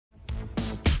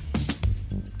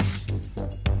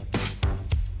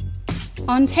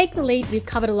On Take the Lead, we've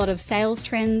covered a lot of sales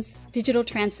trends, digital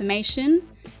transformation,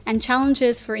 and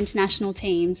challenges for international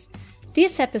teams.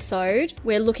 This episode,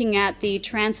 we're looking at the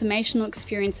transformational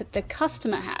experience that the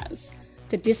customer has,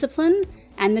 the discipline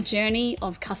and the journey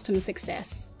of customer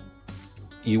success.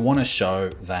 You want to show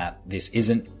that this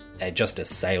isn't just a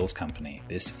sales company.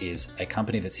 This is a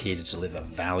company that's here to deliver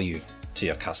value to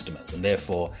your customers. And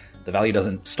therefore, the value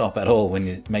doesn't stop at all when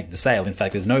you make the sale. In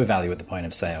fact, there's no value at the point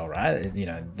of sale, right?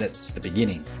 That's the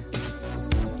beginning.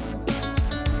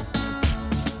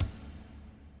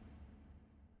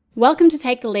 Welcome to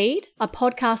Take the Lead, a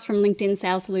podcast from LinkedIn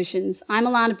Sales Solutions. I'm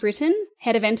Alana Britton,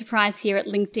 Head of Enterprise here at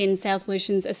LinkedIn Sales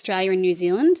Solutions Australia and New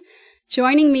Zealand.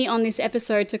 Joining me on this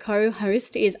episode to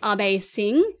co-host is Abhay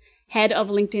Singh, Head of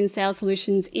LinkedIn Sales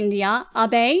Solutions India.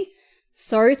 Abhay,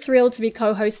 so thrilled to be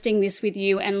co-hosting this with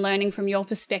you and learning from your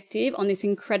perspective on this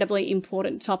incredibly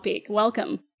important topic.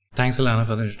 Welcome. Thanks, Alana,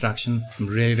 for the introduction. I'm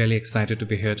really excited to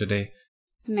be here today.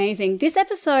 Amazing. This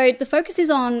episode, the focus is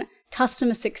on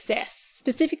customer success,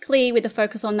 specifically with a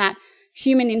focus on that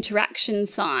human interaction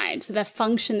side, so the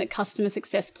function that customer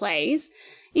success plays.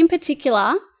 In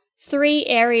particular, 3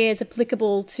 areas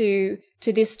applicable to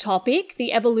this topic: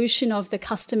 the evolution of the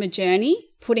customer journey,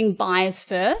 putting buyers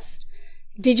first,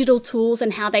 digital tools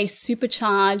and how they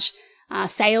supercharge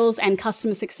sales and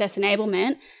customer success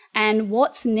enablement, and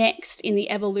what's next in the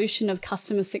evolution of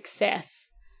customer success.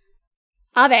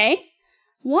 Abhay,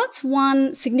 what's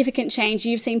one significant change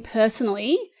you've seen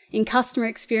personally in customer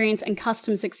experience and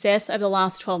customer success over the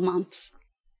last 12 months?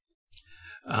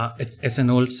 It's an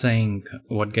old saying,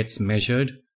 what gets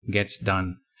measured gets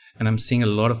done. And I'm seeing a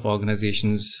lot of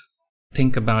organizations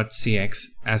think about CX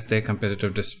as their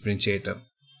competitive differentiator.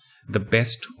 The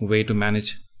best way to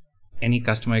manage any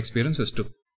customer experience is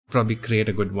to probably create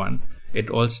a good one.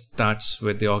 It all starts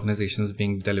with the organizations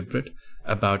being deliberate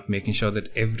about making sure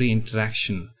that every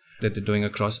interaction that they're doing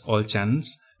across all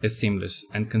channels is seamless,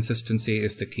 and consistency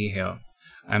is the key here.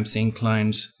 I'm seeing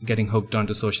clients getting hooked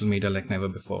onto social media like never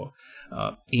before.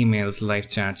 Emails, live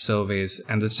chat, surveys,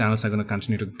 and these channels are going to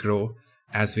continue to grow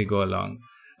as we go along.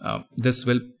 This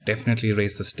will definitely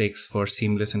raise the stakes for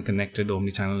seamless and connected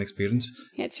omnichannel experience.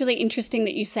 Yeah, it's really interesting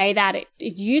that you say that. It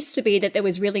used to be that there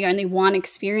was really only one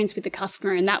experience with the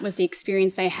customer, and that was the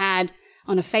experience they had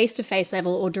on a face-to-face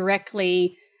level or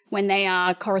directly when they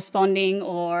are corresponding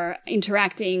or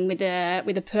interacting with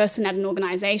a person at an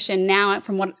organization. Now,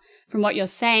 from what you're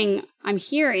saying, I'm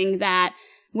hearing that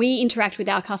we interact with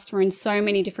our customer in so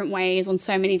many different ways, on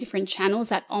so many different channels,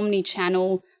 that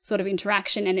omni-channel sort of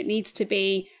interaction, and it needs to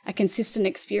be a consistent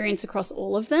experience across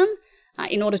all of them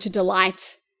in order to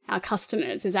delight our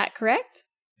customers. Is that correct?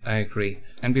 I agree.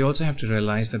 And we also have to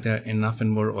realize that there are enough and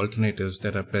more alternatives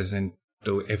that are present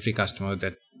to every customer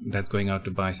that's going out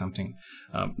to buy something.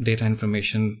 Data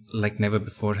information like never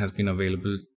before has been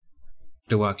available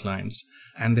to our clients,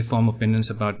 and they form opinions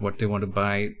about what they want to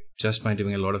buy just by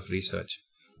doing a lot of research.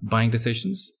 Buying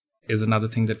decisions is another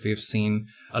thing that we've seen.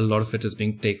 A lot of it is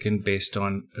being taken based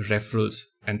on referrals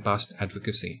and past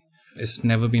advocacy. It's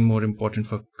never been more important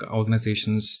for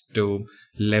organizations to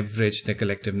leverage their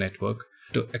collective network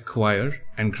to acquire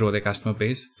and grow their customer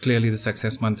base. Clearly, the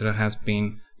success mantra has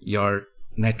been your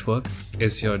network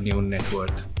is your new net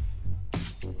worth.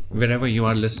 Wherever you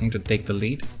are listening to Take the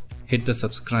Lead, hit the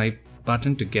subscribe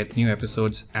button to get new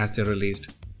episodes as they're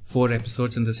released. 4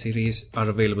 episodes in the series are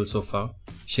available so far,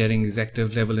 sharing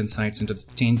executive level insights into the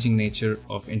changing nature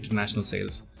of international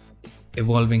sales,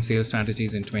 evolving sales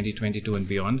strategies in 2022 and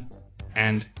beyond,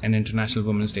 and an International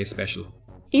Women's Day special.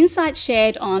 Insights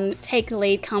shared on Take the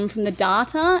Lead come from the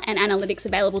data and analytics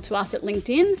available to us at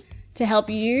LinkedIn to help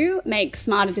you make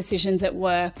smarter decisions at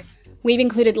work. We've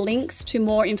included links to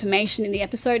more information in the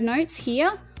episode notes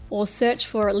here, or search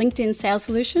for LinkedIn Sales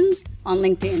Solutions on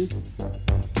LinkedIn.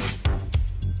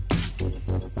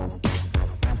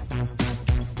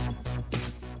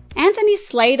 Anthony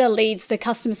Slater leads the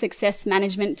customer success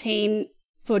management team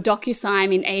for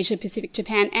DocuSign in Asia Pacific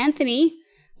Japan. Anthony,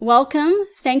 welcome.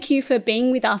 Thank you for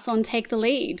being with us on Take the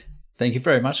Lead. Thank you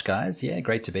very much, guys. Yeah,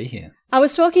 great to be here. I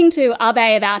was talking to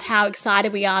Abhay about how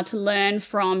excited we are to learn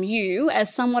from you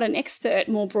as somewhat an expert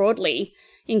more broadly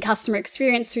in customer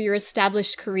experience through your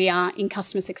established career in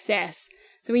customer success.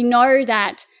 So we know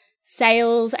that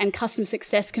sales and customer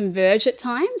success converge at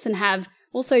times and have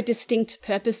also distinct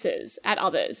purposes at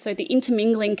others. So the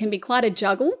intermingling can be quite a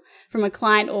juggle from a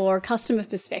client or customer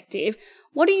perspective.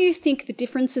 What do you think the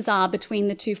differences are between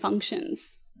the two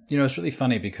functions? It's really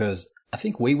funny because I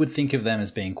think we would think of them as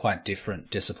being quite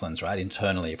different disciplines, right?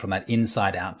 Internally, from that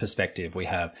inside out perspective, we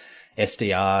have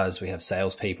SDRs, we have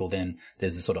salespeople, then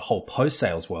there's the sort of whole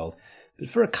post-sales world. But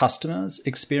for a customer's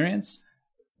experience,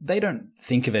 they don't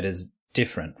think of it as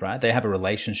different, right? They have a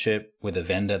relationship with a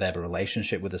vendor. They have a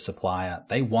relationship with a supplier.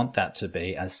 They want that to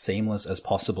be as seamless as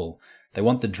possible. They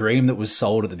want the dream that was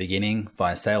sold at the beginning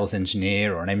by a sales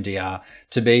engineer or an MDR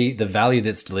to be the value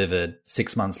that's delivered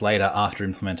 6 months later after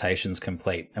implementation's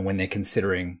complete and when they're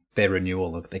considering their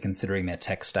renewal or they're considering their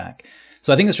tech stack.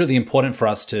 So I think it's really important for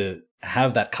us to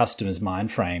have that customer's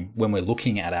mind frame when we're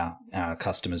looking at our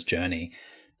customer's journey,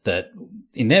 that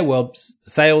in their world,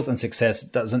 sales and success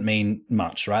doesn't mean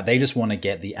much, right? They just want to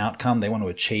get the outcome. They want to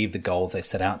achieve the goals they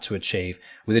set out to achieve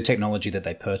with the technology that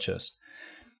they purchased.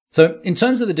 So in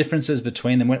terms of the differences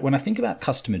between them, when I think about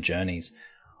customer journeys,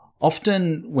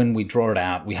 often when we draw it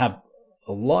out, we have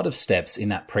a lot of steps in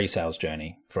that pre-sales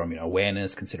journey from,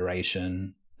 awareness,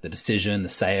 consideration, the decision, the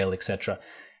sale, etc.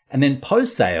 And then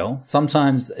post-sale,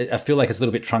 sometimes I feel like it's a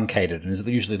little bit truncated and is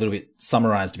usually a little bit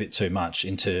summarized a bit too much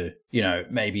into,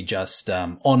 maybe just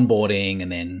onboarding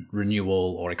and then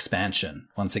renewal or expansion,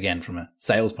 once again, from a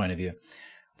sales point of view.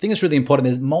 I think it's really important.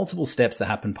 There's multiple steps that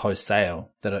happen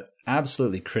post-sale that are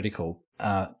absolutely critical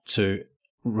to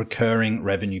recurring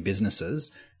revenue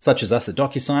businesses, such as us at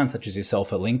DocuSign, such as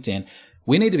yourself at LinkedIn.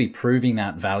 We need to be proving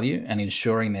that value and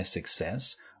ensuring their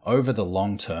success over the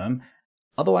long term.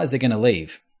 Otherwise, they're going to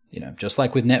leave. Just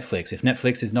like with Netflix, if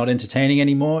Netflix is not entertaining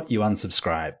anymore, you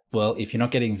unsubscribe. Well, if you're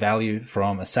not getting value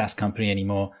from a SaaS company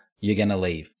anymore, you're going to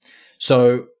leave.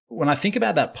 So when I think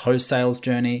about that post-sales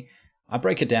journey, I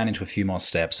break it down into a few more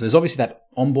steps. So there's obviously that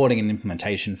onboarding and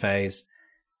implementation phase.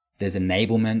 There's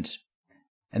enablement.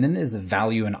 And then there's the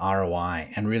value and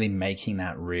ROI and really making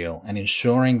that real and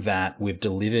ensuring that we've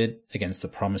delivered against the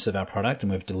promise of our product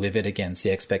and we've delivered against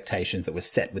the expectations that were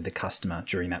set with the customer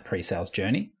during that pre-sales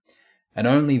journey. And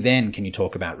only then can you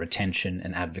talk about retention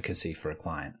and advocacy for a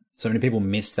client. So many people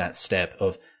miss that step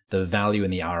of the value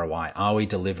and the ROI. Are we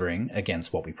delivering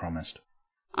against what we promised?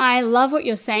 I love what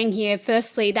you're saying here.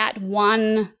 Firstly, that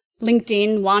one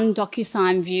LinkedIn, one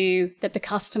DocuSign view that the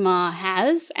customer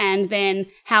has, and then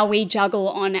how we juggle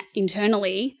on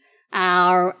internally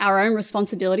our own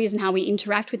responsibilities and how we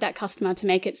interact with that customer to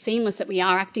make it seamless that we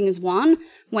are acting as one,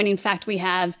 when in fact we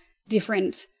have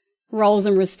different roles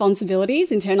and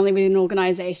responsibilities internally within an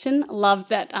organization. Love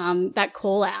that that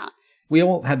call out. We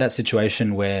all had that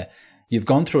situation where you've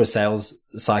gone through a sales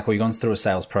cycle, you've gone through a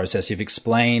sales process, you've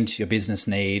explained your business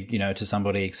need, to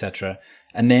somebody, etc.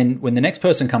 And then when the next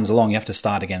person comes along, you have to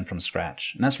start again from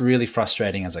scratch. And that's really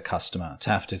frustrating as a customer to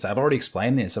have to say, I've already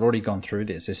explained this. I've already gone through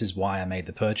this. This is why I made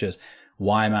the purchase.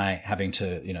 Why am I having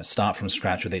to, start from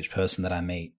scratch with each person that I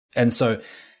meet? And so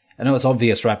I know it's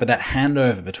obvious, right? But that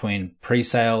handover between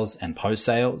pre-sales and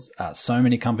post-sales, so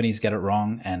many companies get it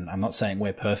wrong. And I'm not saying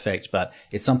we're perfect, but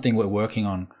it's something we're working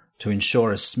on to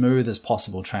ensure as smooth as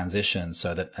possible transition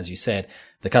so that, as you said,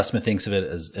 the customer thinks of it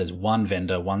as one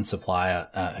vendor, one supplier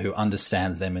who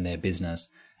understands them in their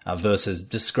business versus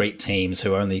discrete teams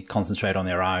who only concentrate on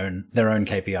their own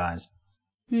KPIs.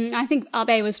 I think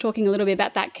Abe was talking a little bit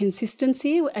about that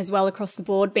consistency as well across the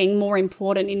board being more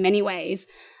important in many ways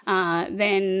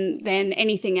than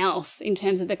anything else in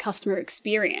terms of the customer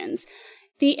experience.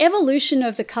 The evolution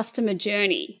of the customer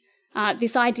journey,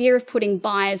 this idea of putting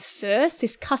buyers first,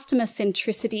 this customer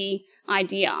centricity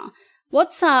idea.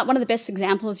 What's one of the best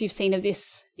examples you've seen of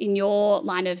this in your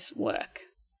line of work?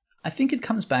 I think it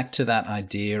comes back to that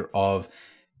idea of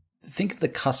think of the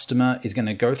customer is going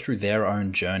to go through their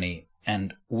own journey,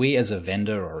 and we as a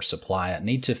vendor or a supplier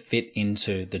need to fit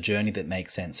into the journey that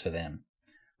makes sense for them.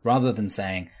 Rather than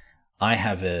saying, I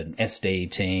have an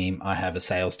SD team, I have a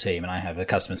sales team, and I have a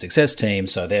customer success team,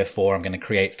 so therefore I'm going to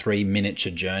create 3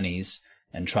 miniature journeys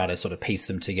and try to sort of piece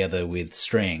them together with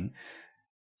string.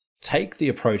 Take the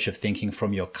approach of thinking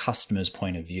from your customer's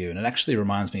point of view. And it actually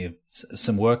reminds me of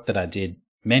some work that I did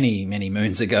many, many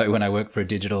moons ago when I worked for a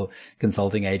digital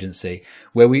consulting agency,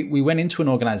 where we went into an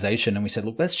organization and we said,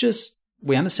 look,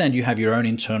 we understand you have your own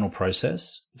internal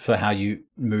process for how you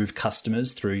move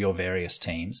customers through your various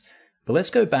teams, but let's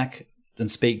go back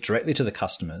and speak directly to the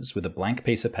customers with a blank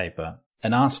piece of paper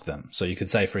and ask them. So you could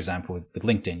say, for example, with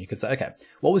LinkedIn, you could say, okay,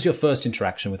 what was your first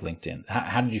interaction with LinkedIn?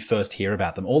 How did you first hear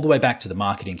about them? All the way back to the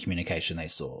marketing communication they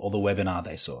saw or the webinar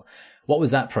they saw. What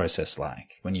was that process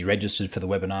like? When you registered for the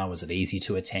webinar, was it easy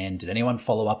to attend? Did anyone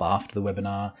follow up after the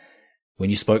webinar? When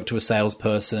you spoke to a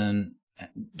salesperson,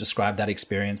 describe that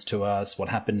experience to us. What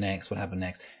happened next? What happened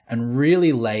next? And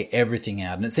really lay everything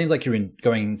out. And it seems like you're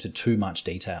going into too much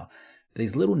detail.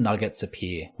 These little nuggets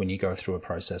appear when you go through a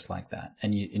process like that.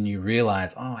 And you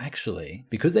realize, oh, actually,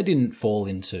 because they didn't fall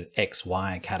into X,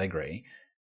 Y category,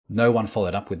 no one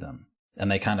followed up with them. And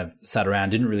they kind of sat around,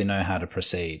 didn't really know how to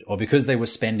proceed. Or because they were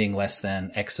spending less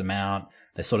than X amount,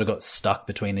 they sort of got stuck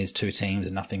between these two teams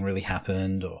and nothing really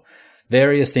happened, or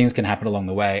various things can happen along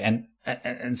the way.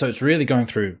 And so it's really going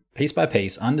through piece by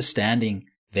piece, understanding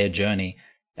their journey,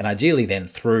 and ideally then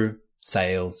through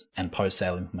sales and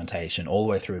post-sale implementation all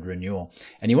the way through to renewal.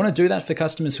 And you want to do that for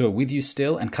customers who are with you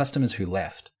still and customers who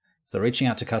left. So reaching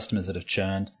out to customers that have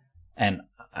churned and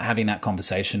having that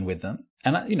conversation with them.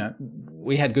 And, you know,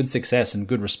 we had good success and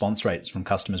good response rates from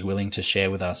customers willing to share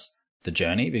with us the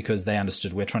journey because they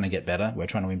understood we're trying to get better. We're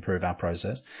trying to improve our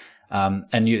process.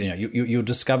 And you'll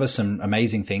discover some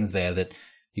amazing things there that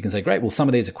you can say, great, well, some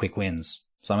of these are quick wins.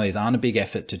 Some of these aren't a big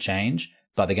effort to change,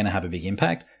 but they're going to have a big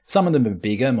impact. Some of them are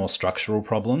bigger, more structural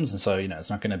problems. And so, you know, it's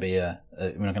not going to be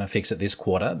we're not going to fix it this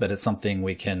quarter, but it's something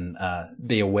we can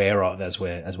be aware of as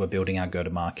we're building our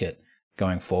go-to-market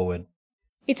going forward.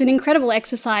 It's an incredible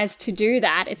exercise to do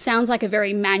that. It sounds like a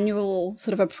very manual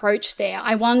sort of approach there.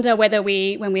 I wonder whether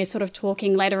when we're sort of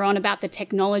talking later on about the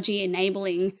technology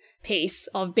enabling piece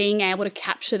of being able to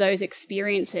capture those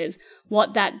experiences,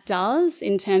 what that does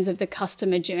in terms of the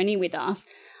customer journey with us.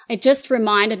 It just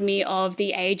reminded me of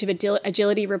the Age of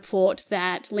Agility report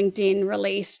that LinkedIn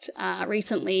released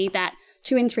recently, that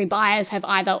 2 in 3 buyers have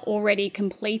either already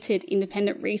completed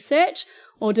independent research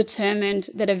or determined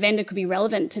that a vendor could be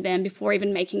relevant to them before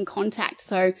even making contact.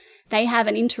 So they have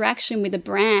an interaction with a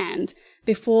brand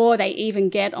before they even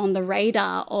get on the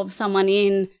radar of someone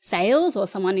in sales or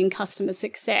someone in customer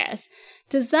success.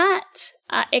 Does that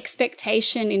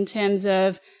expectation in terms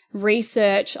of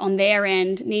research on their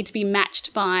end need to be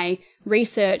matched by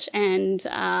research and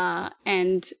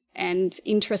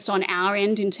interest on our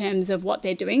end in terms of what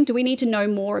they're doing? Do we need to know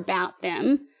more about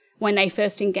them when they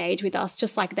first engage with us,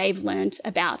 just like they've learnt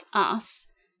about us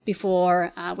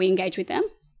before we engage with them?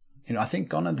 You know, I think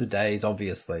gone are the days,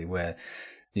 obviously, where,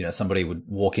 you know, somebody would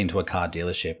walk into a car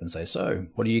dealership and say, so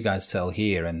what do you guys sell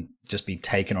here? And just be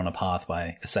taken on a path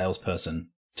by a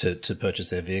salesperson to purchase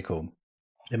their vehicle.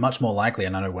 They're much more likely,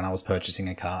 and I know when I was purchasing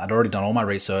a car, I'd already done all my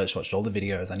research, watched all the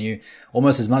videos. I knew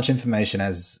almost as much information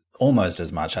I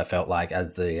felt like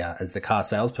as the car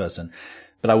salesperson.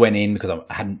 But I went in because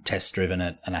I hadn't test driven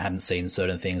it and I hadn't seen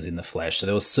certain things in the flesh. So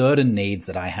there were certain needs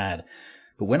that I had.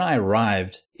 But when I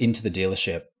arrived into the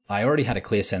dealership, I already had a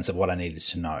clear sense of what I needed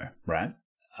to know, right?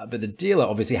 But the dealer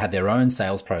obviously had their own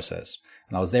sales process.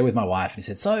 And I was there with my wife and he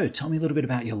said, so tell me a little bit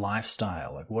about your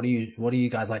lifestyle. Like, what do you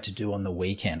guys like to do on the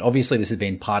weekend? Obviously, this had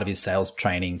been part of his sales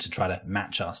training to try to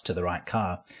match us to the right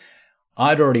car.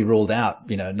 I'd already ruled out,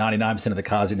 99% of the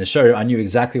cars in the show. I knew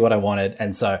exactly what I wanted.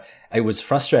 And so it was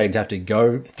frustrating to have to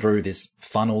go through this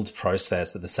funneled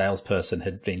process that the salesperson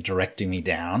had been directing me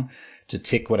down to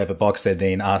tick whatever box they'd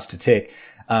been asked to tick.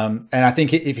 And I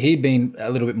think if he'd been a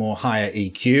little bit more higher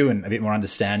EQ and a bit more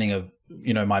understanding of,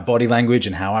 my body language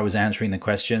and how I was answering the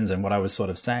questions and what I was sort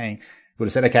of saying, he would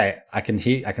have said, okay, I can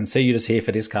see you just here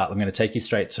for this car. I'm going to take you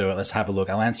straight to it. Let's have a look.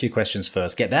 I'll answer your questions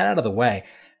first, get that out of the way.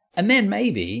 And then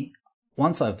maybe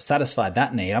once I've satisfied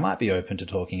that need, I might be open to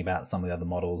talking about some of the other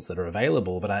models that are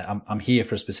available, but I'm here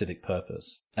for a specific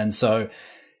purpose. And so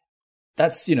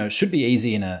that's, should be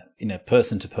easy in a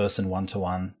person-to-person,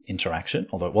 one-to-one interaction,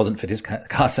 although it wasn't for this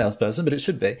car salesperson, but it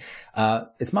should be.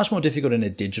 It's much more difficult in a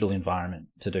digital environment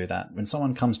to do that. When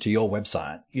someone comes to your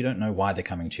website, you don't know why they're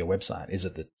coming to your website. Is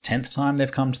it the 10th time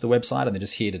they've come to the website and they're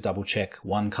just here to double-check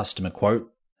one customer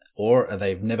quote, or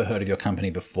they've never heard of your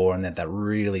company before and they're at that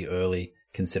really early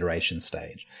consideration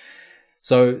stage?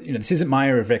 So, this isn't my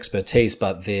area of expertise,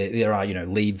 but there are,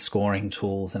 lead scoring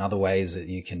tools and other ways that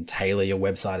you can tailor your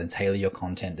website and tailor your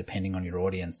content depending on your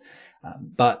audience.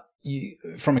 But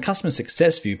from a customer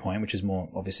success viewpoint, which is more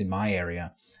obviously my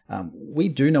area, we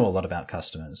do know a lot about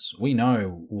customers. We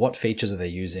know what features are they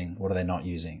using, what are they not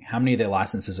using, how many of their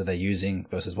licenses are they using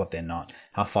versus what they're not,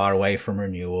 how far away from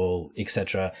renewal,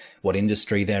 etc., what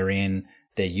industry they're in,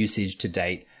 their usage to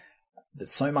date. But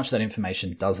so much of that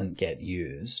information doesn't get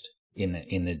used in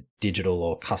the digital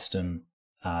or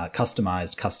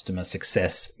customized customer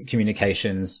success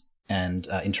communications and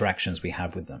interactions we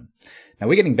have with them. Now,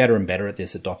 we're getting better and better at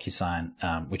this at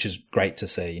DocuSign, which is great to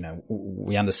see.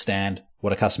 We understand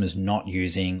what a customer's not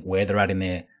using, where they're at in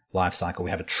their life cycle.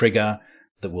 We have a trigger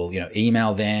that will,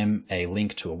 email them a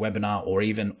link to a webinar or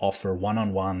even offer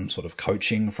one-on-one sort of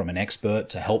coaching from an expert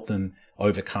to help them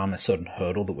overcome a certain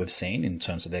hurdle that we've seen in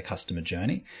terms of their customer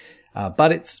journey.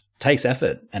 But it takes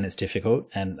effort and it's difficult.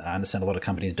 And I understand a lot of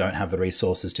companies don't have the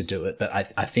resources to do it, but I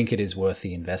think it is worth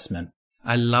the investment.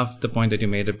 I love the point that you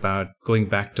made about going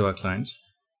back to our clients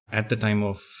at the time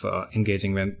of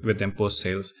engaging with them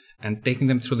post-sales and taking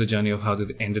them through the journey of how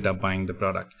they ended up buying the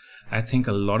product. I think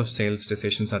a lot of sales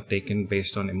decisions are taken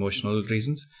based on emotional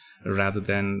reasons rather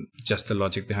than just the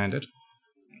logic behind it.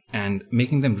 and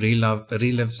making them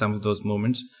relive some of those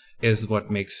moments is what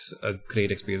makes a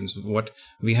great experience. What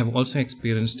we have also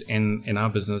experienced in our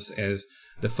business is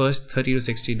the first 30 to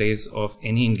 60 days of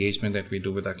any engagement that we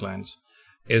do with our clients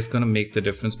is going to make the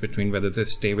difference between whether they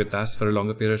stay with us for a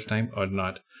longer period of time or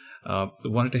not.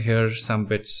 Wanted to hear some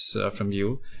bits from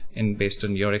you, and based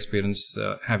on your experience,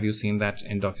 have you seen that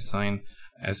in DocuSign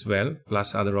as well,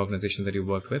 plus other organizations that you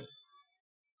worked with?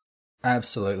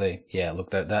 Absolutely. Yeah,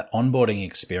 look, that onboarding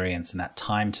experience and that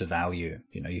time to value,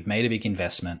 you've made a big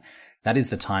investment. That is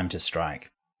the time to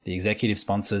strike. The executive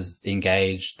sponsors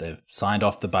engaged, they've signed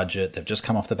off the budget, they've just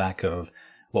come off the back of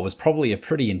what was probably a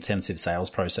pretty intensive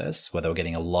sales process where they were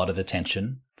getting a lot of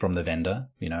attention from the vendor.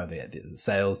 The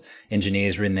sales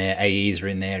engineers were in there, AEs were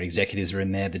in there, executives were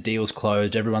in there, the deal's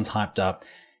closed, everyone's hyped up.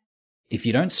 If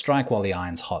you don't strike while the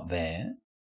iron's hot there,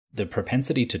 the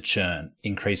propensity to churn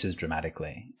increases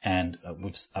dramatically. And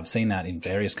I've seen that in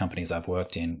various companies I've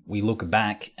worked in. We look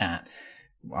back at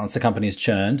once the company's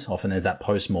churned, often there's that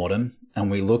post-mortem, and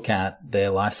we look at their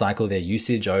life cycle, their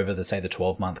usage over the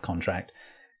 12-month contract.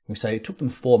 We say it took them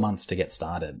 4 months to get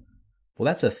started. Well,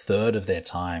 that's a third of their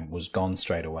time was gone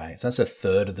straight away. So that's a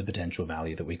third of the potential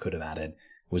value that we could have added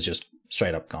was just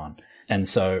straight up gone. And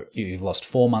so you've lost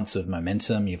 4 months of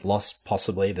momentum. You've lost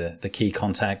possibly the key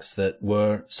contacts that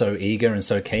were so eager and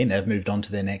so keen. They've moved on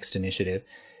to their next initiative.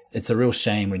 It's a real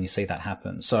shame when you see that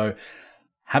happen. So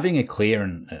having a clear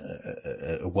and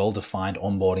a well-defined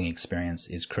onboarding experience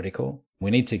is critical.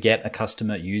 We need to get a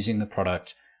customer using the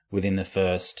product within the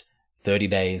first 30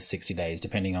 days, 60 days,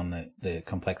 depending on the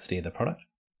complexity of the product.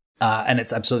 And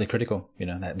it's absolutely critical.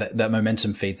 That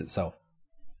momentum feeds itself.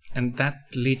 And that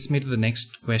leads me to the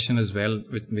next question as well,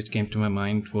 which came to my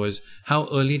mind was, how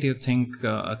early do you think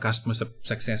a customer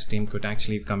success team could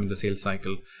actually come in the sales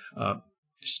cycle?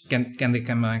 Can they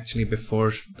come actually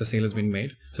before the sale has been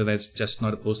made? So that's just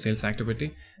not a post-sales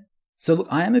activity? So look,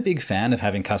 I am a big fan of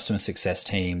having customer success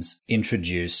teams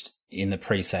introduced in the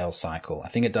pre-sales cycle. I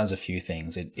think it does a few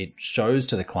things. It shows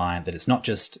to the client that it's not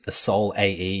just a sole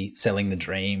AE selling the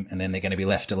dream and then they're going to be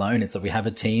left alone. It's that we have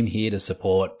a team here to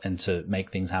support and to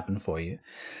make things happen for you.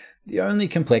 The only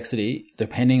complexity,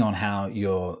 depending on how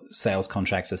your sales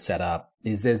contracts are set up,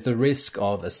 is there's the risk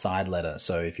of a side letter.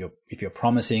 So if you're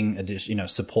promising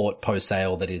support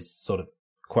post-sale that is sort of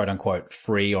quote unquote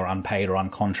free or unpaid or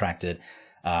uncontracted,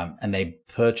 and they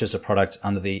purchase a product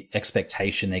under the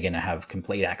expectation they're going to have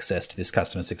complete access to this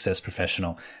customer success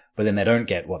professional, but then they don't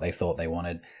get what they thought they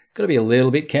wanted. Got to be a little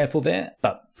bit careful there.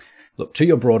 But look, to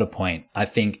your broader point, I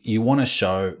think you want to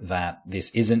show that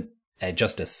this isn't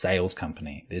just a sales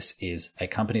company. This is a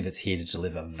company that's here to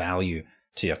deliver value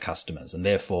to your customers. And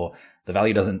therefore, the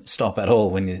value doesn't stop at all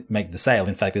when you make the sale.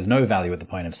 In fact, there's no value at the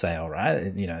point of sale,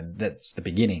 right? That's the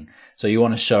beginning. So you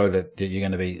want to show that you're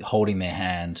going to be holding their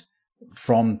hand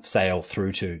from sale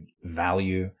through to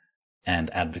value and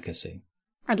advocacy.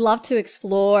 I'd love to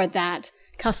explore that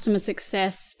customer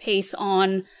success piece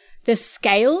on the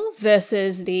scale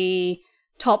versus the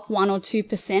top 1 or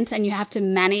 2%, and you have to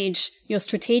manage your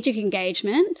strategic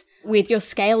engagement with your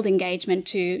scaled engagement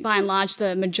to, by and large,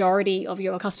 the majority of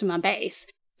your customer base.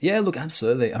 Yeah, look,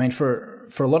 absolutely. I mean, for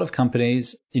a lot of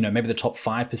companies, maybe the top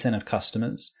 5% of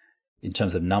customers in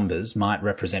terms of numbers might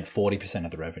represent 40%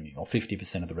 of the revenue or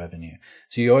 50% of the revenue.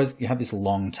 So you have this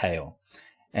long tail.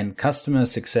 And customer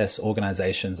success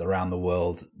organizations around the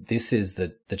world, this is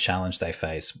the challenge they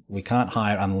face. We can't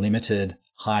hire unlimited,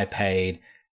 high-paid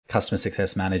customer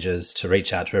success managers to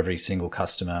reach out to every single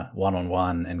customer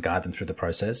one-on-one and guide them through the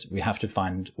process. We have to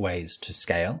find ways to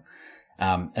scale.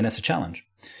 And that's a challenge.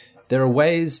 There are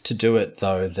ways to do it,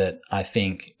 though, that I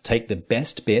think take the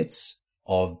best bits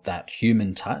of that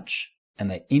human touch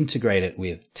and they integrate it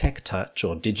with tech touch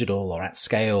or digital or at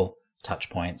scale touch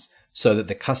points so that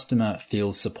the customer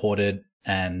feels supported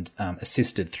and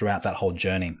assisted throughout that whole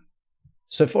journey.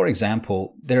 So for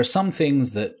example, there are some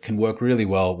things that can work really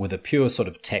well with a pure sort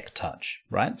of tech touch,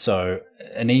 right? So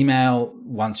an email,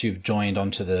 once you've joined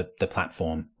onto the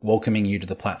platform, welcoming you to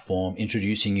the platform,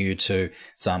 introducing you to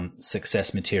some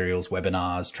success materials,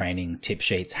 webinars, training, tip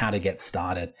sheets, how to get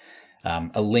started,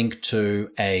 a link to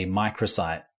a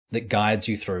microsite that guides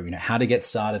you through, how to get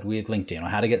started with LinkedIn or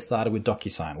how to get started with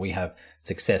DocuSign. We have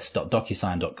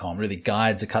success.docusign.com, really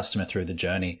guides a customer through the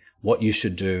journey, what you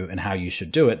should do and how you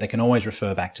should do it. They can always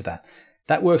refer back to that.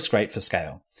 That works great for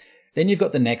scale. Then you've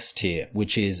got the next tier,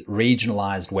 which is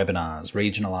regionalized webinars,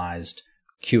 regionalized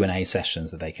Q&A sessions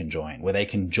that they can join, where they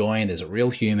can join. There's a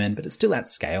real human, but it's still at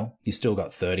scale. You still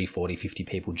got 30, 40, 50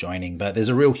 people joining, but there's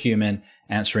a real human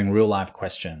answering real life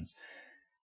questions.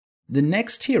 The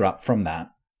next tier up from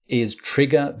that is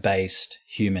trigger-based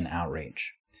human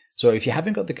outreach. So if you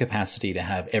haven't got the capacity to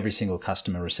have every single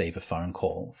customer receive a phone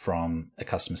call from a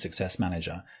customer success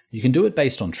manager, you can do it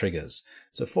based on triggers.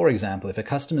 So for example, if a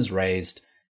customer's raised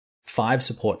 5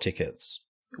 support tickets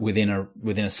within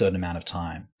a certain amount of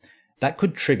time, that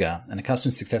could trigger, and a customer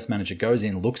success manager goes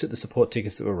in, looks at the support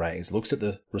tickets that were raised, looks at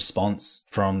the response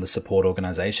from the support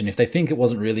organization. If they think it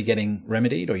wasn't really getting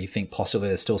remedied, or you think possibly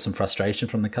there's still some frustration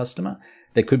from the customer,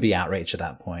 there could be outreach at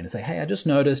that point and say, hey, I just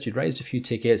noticed you'd raised a few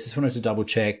tickets. Just wanted to double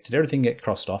check. Did everything get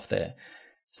crossed off there?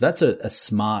 So that's a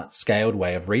smart, scaled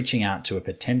way of reaching out to a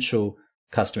potential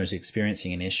customer who's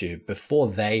experiencing an issue before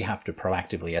they have to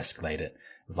proactively escalate it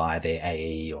via their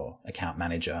AE or account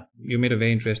manager. You made a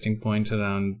very interesting point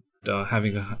around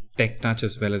having a tech touch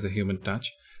as well as a human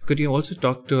touch. Could you also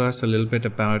talk to us a little bit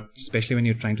about, especially when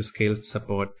you're trying to scale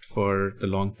support for the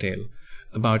long tail,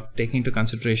 about taking into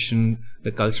consideration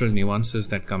the cultural nuances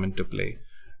that come into play?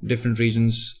 Different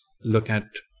regions look at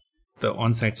the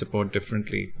on-site support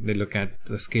differently. They look at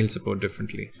the scale support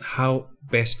differently. How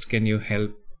best can you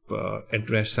help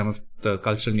address some of the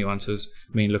cultural nuances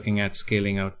when looking at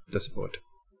scaling out the support?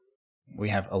 We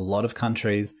have a lot of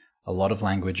countries, a lot of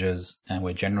languages, and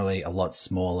we're generally a lot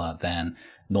smaller than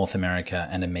North America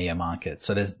and EMEA markets.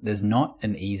 So there's not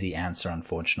an easy answer,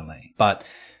 unfortunately. But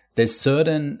there's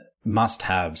certain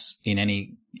must-haves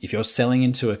if you're selling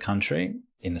into a country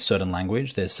in a certain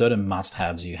language, there's certain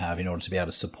must-haves you have in order to be able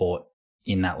to support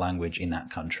in that language in that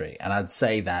country. And I'd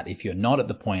say that if you're not at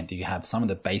the point that you have some of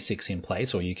the basics in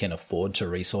place, or you can afford to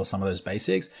resource some of those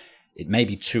basics, it may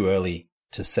be too early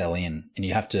to sell in, and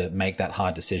you have to make that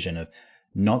hard decision of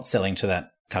not selling to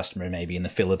that customer maybe in the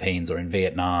Philippines or in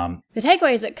Vietnam. The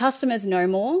takeaway is that customers know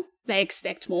more, they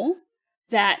expect more,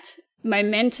 that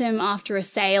momentum after a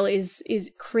sale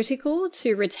is critical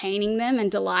to retaining them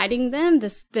and delighting them.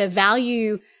 The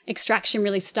value extraction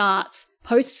really starts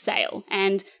post-sale,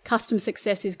 and customer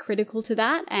success is critical to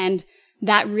that. And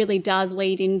that really does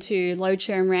lead into low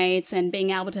churn rates and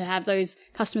being able to have those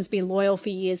customers be loyal for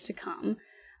years to come.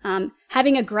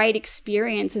 Having a great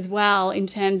experience as well in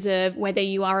terms of whether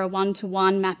you are a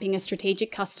one-to-one mapping a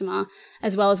strategic customer,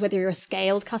 as well as whether you're a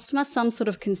scaled customer, some sort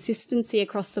of consistency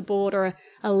across the board, or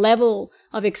a level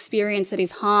of experience that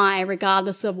is high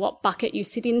regardless of what bucket you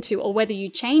sit into, or whether you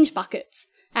change buckets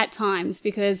at times,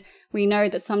 because we know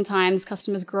that sometimes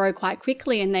customers grow quite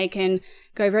quickly and they can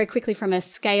go very quickly from a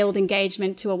scaled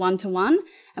engagement to a one-to-one.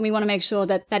 And we want to make sure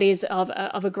that that is of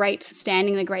a great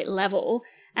standing, a great level.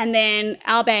 And then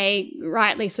Albay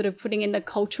rightly sort of putting in the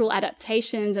cultural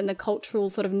adaptations and the cultural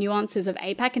sort of nuances of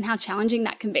APAC and how challenging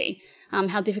that can be,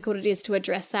 how difficult it is to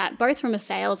address that, both from a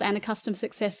sales and a customer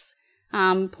success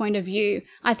point of view.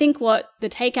 I think what the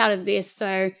takeout of this,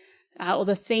 though, or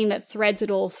the theme that threads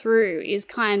it all through, is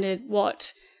kind of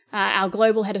what our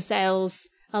global head of sales,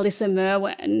 Alyssa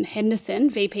Merwin Henderson,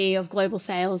 VP of Global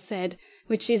Sales, said,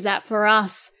 which is that for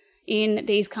us in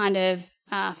these kind of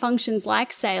functions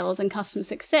like sales and customer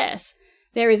success,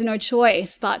 there is no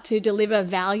choice but to deliver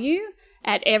value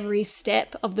at every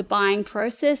step of the buying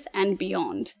process and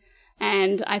beyond.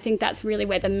 And I think that's really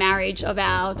where the marriage of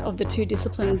the two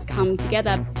disciplines come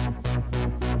together.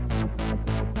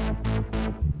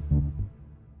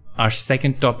 Our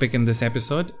second topic in this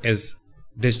episode is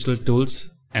digital tools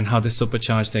and how they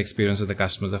supercharge the experience that the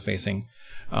customers are facing.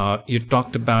 You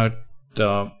talked about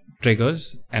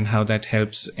triggers and how that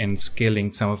helps in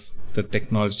scaling some of the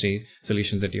technology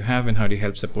solutions that you have, and how do you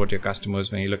help support your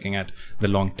customers when you're looking at the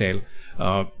long tail.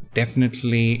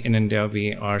 Definitely in India,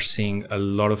 we are seeing a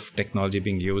lot of technology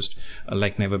being used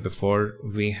like never before.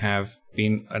 We have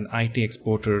been an IT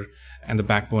exporter and the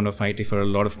backbone of IT for a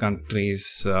lot of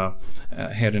countries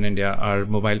here in India. Our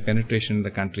mobile penetration in the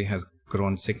country has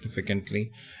grown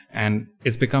significantly, and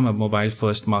it's become a mobile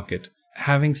first market.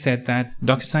 Having said that,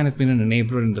 DocuSign has been an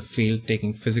enabler in the field,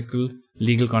 taking physical,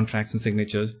 legal contracts and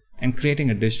signatures and creating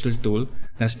a digital tool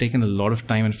that's taken a lot of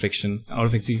time and friction out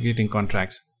of executing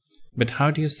contracts. But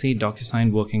how do you see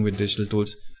DocuSign working with digital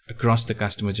tools across the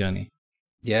customer journey?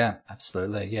 Yeah,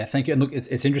 absolutely. Yeah, thank you. And look,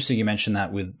 it's interesting you mentioned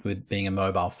that with being a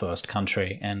mobile first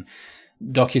country. And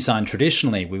DocuSign,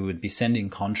 traditionally, we would be sending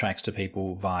contracts to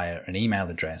people via an email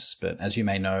address. But as you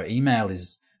may know, email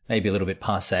is maybe a little bit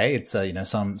passé. It's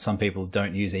some people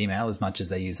don't use email as much as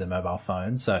they use their mobile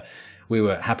phone. So we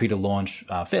were happy to launch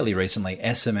fairly recently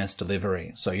SMS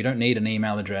delivery. So you don't need an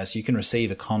email address. You can receive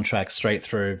a contract straight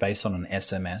through based on an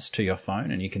SMS to your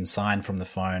phone, and you can sign from the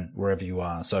phone wherever you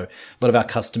are. So a lot of our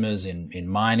customers in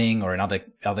mining or in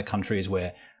other countries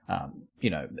where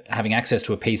having access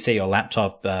to a PC or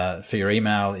laptop for your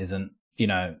email isn't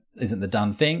the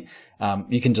done thing.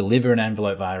 You can deliver an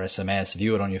envelope via SMS,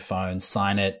 view it on your phone,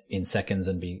 sign it in seconds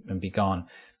and be gone.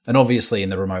 And obviously in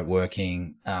the remote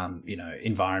working,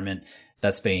 environment,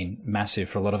 that's been massive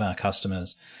for a lot of our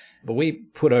customers. But we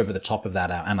put over the top of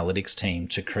that our analytics team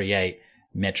to create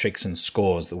metrics and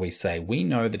scores that we say, we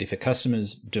know that if a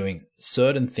customer's doing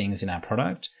certain things in our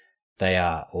product, they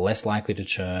are less likely to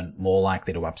churn, more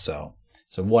likely to upsell.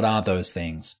 So what are those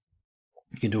things?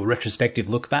 You can do a retrospective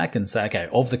look back and say, okay,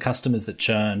 of the customers that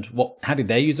churned, how did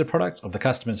they use a product? Of the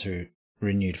customers who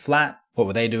renewed flat, what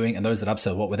were they doing? And those that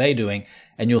upsell, what were they doing?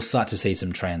 And you'll start to see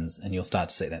some trends, and you'll start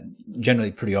to see that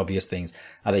generally pretty obvious things.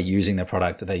 Are they using the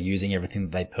product? Are they using everything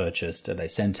that they purchased? Are they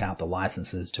sent out the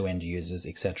licenses to end users,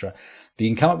 etc.? But you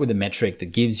can come up with a metric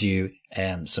that gives you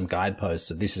some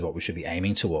guideposts of this is what we should be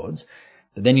aiming towards.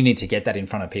 But then you need to get that in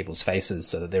front of people's faces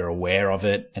so that they're aware of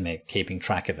it and they're keeping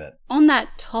track of it. On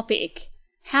that topic,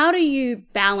 how do you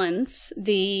balance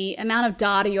the amount of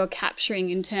data you're capturing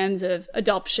in terms of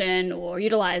adoption or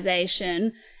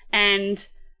utilization and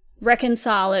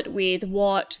reconcile it with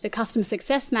what the customer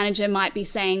success manager might be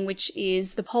saying, which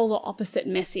is the polar opposite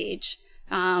message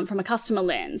from a customer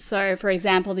lens? So, for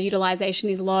example, the utilization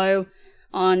is low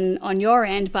on your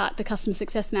end, but the customer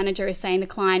success manager is saying the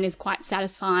client is quite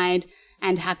satisfied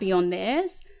and happy on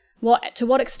theirs. To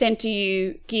what extent do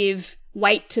you give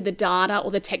weight to the data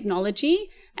or the technology,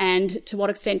 and to what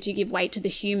extent do you give weight to the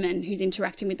human who's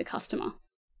interacting with the customer?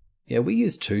 Yeah, we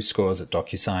use 2 scores at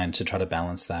DocuSign to try to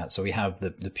balance that. So we have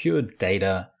the pure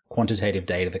data, quantitative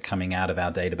data that coming out of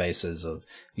our databases of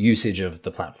usage of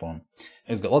the platform.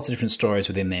 It's got lots of different stories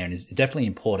within there and is definitely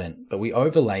important, but we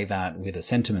overlay that with a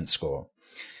sentiment score.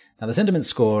 Now, the sentiment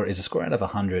score is a score out of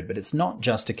 100, but it's not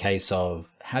just a case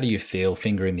of how do you feel,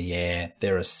 finger in the air,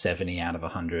 they're a 70 out of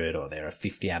 100 or they're a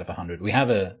 50 out of 100. We have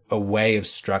a way of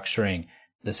structuring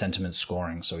the sentiment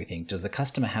scoring. So we think, does the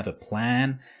customer have a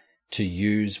plan to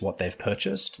use what they've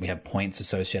purchased? We have points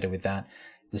associated with that.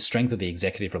 The strength of the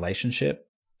executive relationship.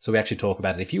 So we actually talk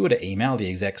about it. If you were to email the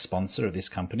exec sponsor of this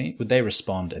company, would they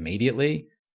respond immediately,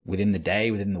 within the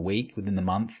day, within the week, within the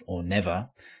month, or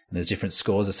never? And there's different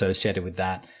scores associated with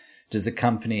that. Does the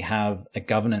company have a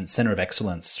governance center of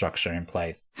excellence structure in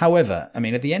place? However, I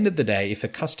mean, at the end of the day, if a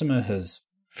customer has,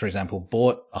 for example,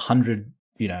 bought 100,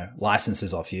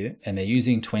 licenses off you and they're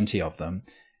using 20 of them,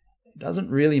 it doesn't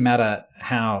really matter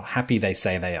how happy they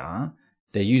say they are.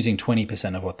 They're using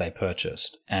 20% of what they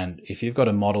purchased. And if you've got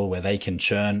a model where they can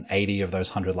churn 80 of those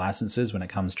 100 licenses when it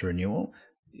comes to renewal,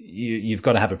 you've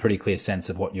got to have a pretty clear sense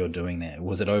of what you're doing there.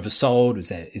 Was it oversold? Is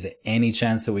there any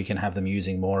chance that we can have them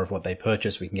using more of what they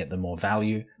purchased? We can get them more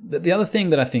value. But the other thing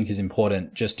that I think is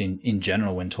important just in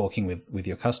general when talking with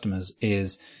your customers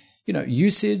is,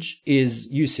 usage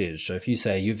is usage. So if you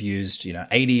say you've used,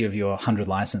 80 of your 100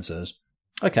 licenses,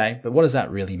 okay, but what does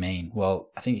that really mean?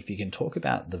 Well, I think if you can talk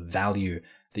about the value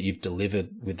that you've delivered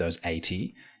with those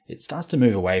 80, it starts to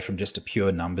move away from just a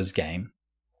pure numbers game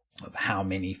of how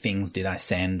many things did I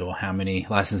send or how many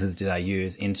licenses did I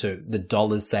use into the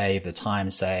dollars saved, the time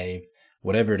saved,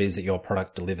 whatever it is that your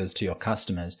product delivers to your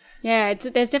customers. Yeah,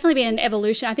 there's definitely been an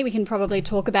evolution. I think we can probably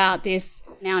talk about this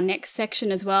in our next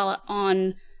section as well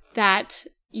on that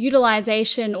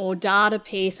utilization or data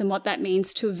piece and what that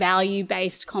means to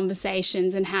value-based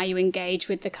conversations and how you engage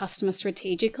with the customer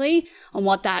strategically on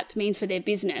what that means for their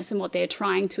business and what they're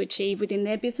trying to achieve within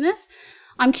their business.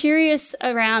 I'm curious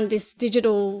around this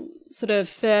digital sort of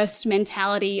first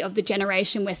mentality of the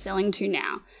generation we're selling to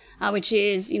now, which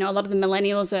is, a lot of the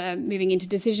millennials are moving into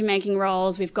decision-making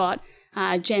roles. We've got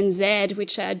Gen Z,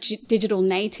 which are digital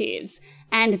natives,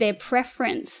 and their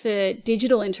preference for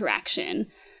digital interaction.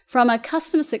 From a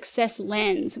customer success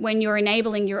lens, when you're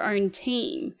enabling your own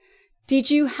team,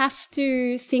 did you have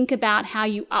to think about how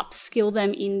you upskill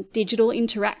them in digital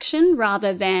interaction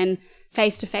rather than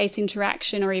face-to-face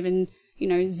interaction or even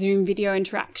Zoom video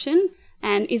interaction?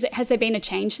 And has there been a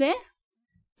change there?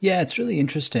 Yeah, it's really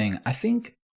interesting. I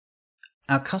think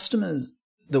our customers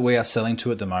that we are selling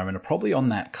to at the moment are probably on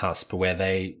that cusp where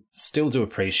they still do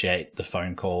appreciate the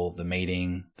phone call, the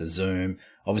meeting, the Zoom.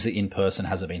 Obviously, in person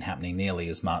hasn't been happening nearly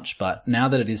as much, but now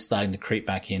that it is starting to creep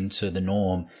back into the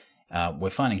norm,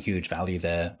 we're finding huge value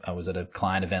there. I was at a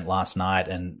client event last night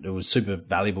and it was super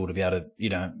valuable to be able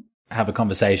to, have a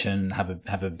conversation,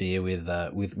 have a beer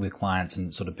with clients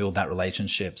and sort of build that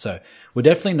relationship. So we're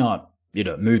definitely not,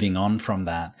 moving on from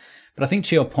that. But I think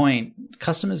to your point,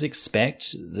 customers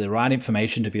expect the right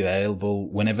information to be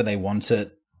available whenever they want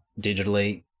it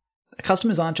digitally.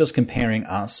 Customers aren't just comparing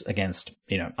us against,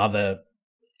 other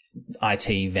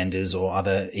IT vendors or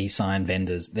other e-sign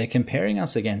vendors. They're comparing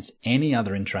us against any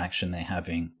other interaction they're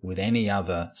having with any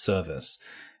other service.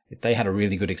 If they had a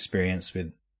really good experience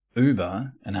with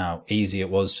Uber and how easy it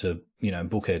was to,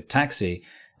 book a taxi,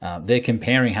 They're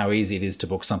comparing how easy it is to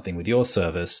book something with your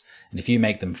service. And if you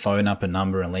make them phone up a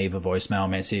number and leave a voicemail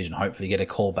message and hopefully get a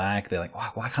call back, they're like,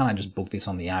 why can't I just book this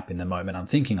on the app in the moment I'm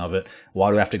thinking of it?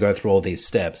 Why do I have to go through all these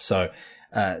steps? So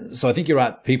I think you're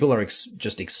right. People are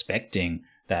just expecting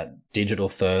that digital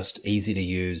first, easy to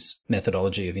use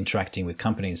methodology of interacting with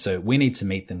companies. So we need to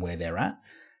meet them where they're at.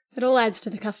 It all adds to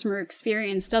the customer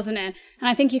experience, doesn't it? And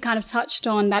I think you kind of touched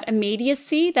on that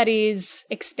immediacy that is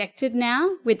expected now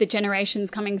with the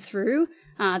generations coming through,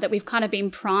 that we've kind of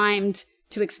been primed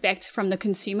to expect from the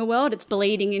consumer world. It's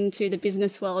bleeding into the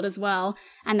business world as well.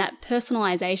 And that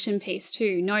personalization piece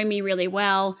too. Know me really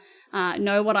well,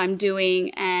 know what I'm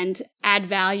doing, and add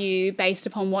value based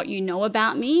upon what you know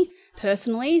about me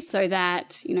personally, so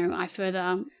that, I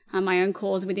further my own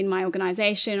cause within my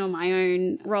organization or my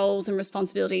own roles and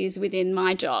responsibilities within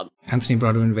my job. Anthony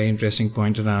brought up a very interesting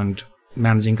point around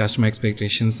managing customer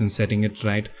expectations and setting it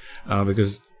right,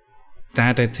 because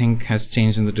that, I think, has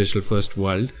changed in the digital first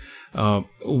world.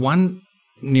 One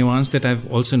nuance that I've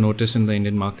also noticed in the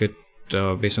Indian market,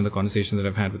 based on the conversation that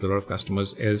I've had with a lot of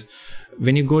customers, is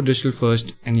when you go digital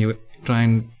first and you try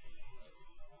and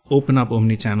open up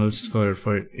omni channels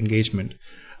for engagement,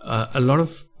 a lot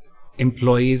of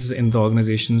employees in the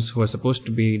organizations who are supposed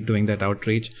to be doing that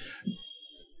outreach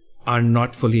are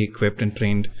not fully equipped and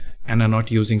trained and are not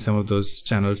using some of those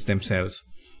channels themselves.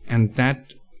 And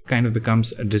that kind of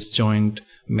becomes a disjoint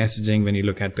messaging when you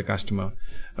look at the customer.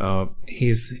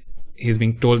 He's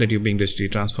being told that you're being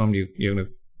digitally transformed, you're going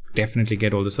to definitely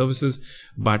get all the services,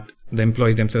 but the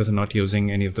employees themselves are not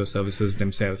using any of those services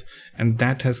themselves. And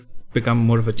that has become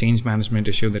more of a change management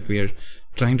issue that we are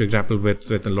trying to grapple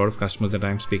with a lot of customers that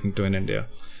I'm speaking to in India.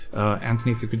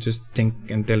 Anthony, if you could just think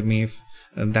and tell me if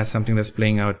that's something that's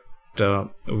playing out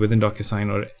within DocuSign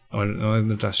or in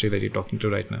the industry that you're talking to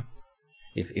right now.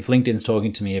 If LinkedIn's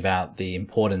talking to me about the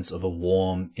importance of a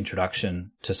warm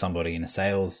introduction to somebody in a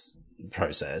sales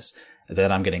process,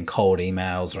 that I'm getting cold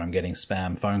emails or I'm getting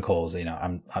spam phone calls,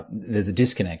 there's a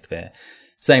disconnect there.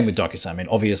 Same with DocuSign. I mean,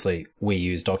 obviously we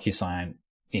use DocuSign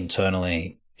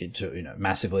internally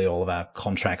massively. All of our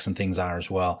contracts and things are as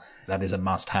well. That is a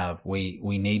must have. We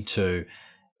need to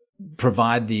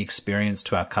provide the experience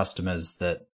to our customers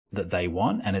that they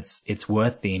want, and it's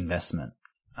worth the investment.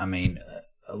 I mean,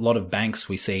 a lot of banks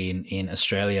we see in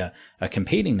Australia are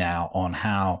competing now on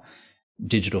how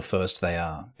digital first they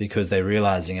are, because they're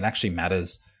realizing it actually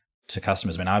matters to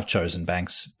customers. I mean, I've chosen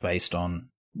banks based on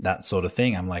that sort of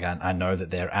thing. I'm like, I know that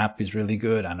their app is really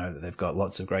good. I know that they've got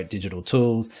lots of great digital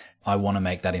tools. I want to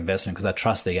make that investment because I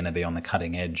trust they're going to be on the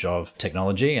cutting edge of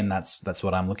technology. And that's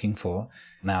what I'm looking for.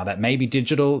 Now, that may be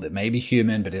digital, that may be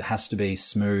human, but it has to be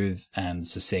smooth and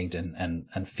succinct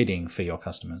and fitting for your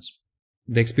customers.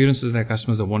 The experiences that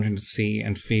customers are wanting to see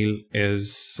and feel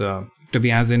is to be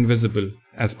as invisible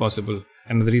as possible.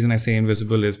 And the reason I say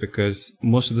invisible is because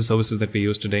most of the services that we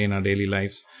use today in our daily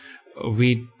lives,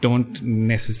 we don't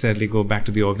necessarily go back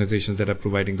to the organizations that are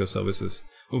providing those services.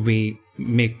 We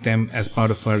make them as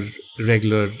part of our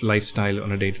regular lifestyle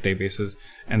on a day-to-day basis.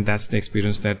 And that's the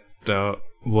experience that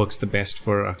works the best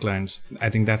for our clients. I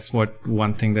think that's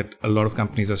one thing that a lot of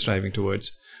companies are striving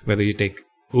towards. Whether you take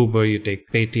Uber, you take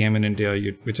Paytm in India,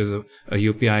 which is a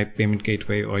UPI payment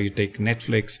gateway, or you take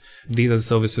Netflix, these are the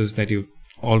services that you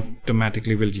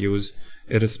automatically will use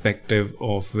irrespective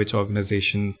of which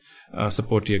organization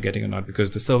support you're getting or not,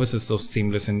 because the service is so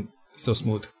seamless and so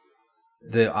smooth.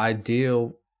 The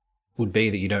ideal would be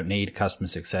that you don't need a customer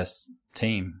success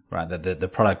team, right? That the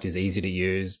product is easy to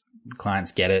use,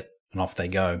 clients get it, and off they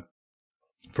go.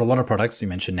 For a lot of products, you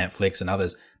mentioned Netflix and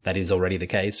others, that is already the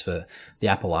case. For the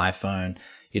Apple iPhone,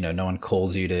 no one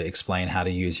calls you to explain how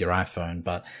to use your iPhone,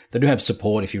 but they do have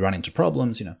support if you run into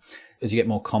problems, As you get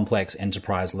more complex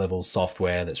enterprise level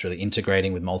software that's really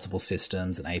integrating with multiple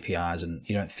systems and APIs, and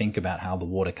you don't think about how the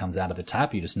water comes out of the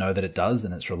tap, you just know that it does,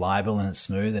 and it's reliable and it's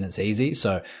smooth and it's easy.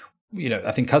 So,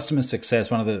 I think customer success,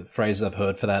 one of the phrases I've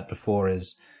heard for that before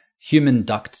is human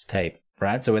duct tape,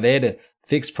 right? So we're there to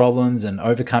fix problems and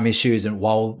overcome issues, and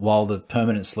while the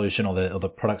permanent solution or the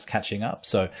product's catching up.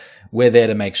 So we're there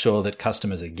to make sure that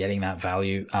customers are getting that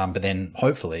value, but then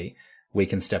hopefully we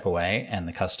can step away and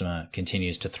the customer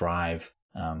continues to thrive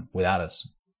without us.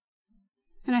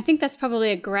 And I think that's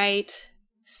probably a great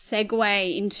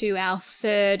segue into our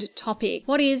third topic.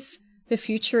 What is the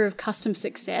future of customer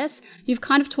success? You've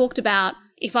kind of talked about,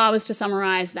 if I was to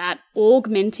summarize that,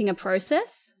 augmenting a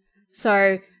process.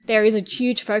 So there is a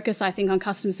huge focus, I think, on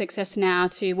customer success now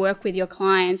to work with your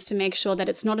clients to make sure that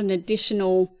it's not an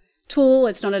additional tool,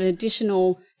 it's not an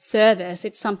additional service,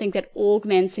 it's something that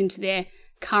augments into their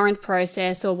current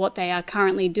process or what they are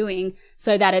currently doing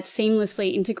so that it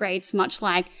seamlessly integrates, much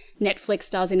like Netflix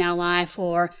does in our life,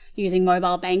 or using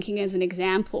mobile banking as an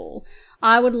example.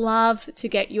 I would love to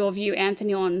get your view,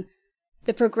 Anthony, on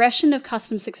the progression of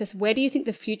customer success. Where do you think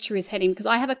the future is heading? Because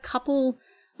I have a couple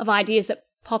of ideas that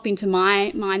pop into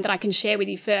my mind that I can share with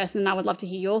you first, and I would love to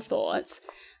hear your thoughts.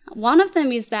 One of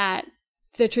them is that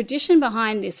the tradition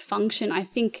behind this function, I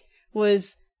think,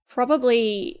 was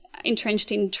probably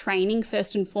entrenched in training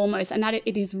first and foremost, and that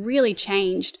it is really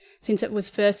changed since it was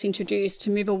first introduced,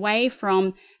 to move away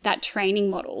from that training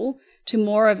model to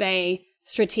more of a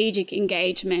strategic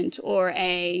engagement or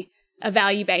a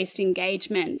value-based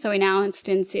engagement. So in our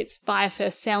instance, it's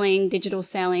buyer-first selling, digital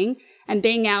selling, and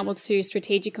being able to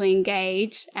strategically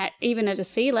engage even at a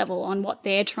C-level on what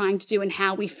they're trying to do and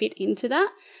how we fit into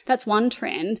that. That's one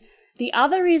trend. The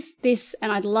other is this,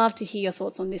 and I'd love to hear your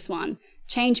thoughts on this one,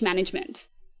 change management.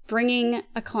 Bringing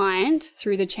a client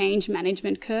through the change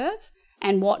management curve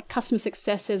and what customer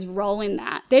success's role in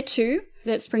that. They're two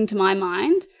that spring to my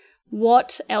mind.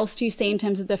 What else do you see in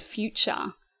terms of the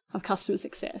future of customer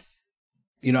success?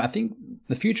 I think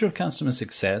the future of customer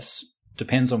success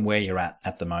depends on where you're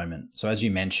at the moment. So as you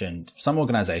mentioned, some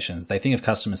organizations, they think of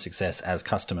customer success as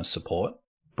customer support,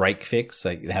 break fix.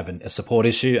 So they have a support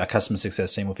issue, a customer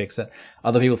success team will fix it.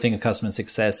 Other people think of customer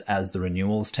success as the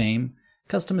renewals team.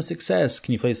 Customer success,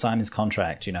 can you please sign this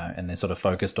contract? And they're sort of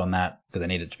focused on that because they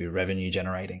need it to be revenue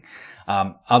generating.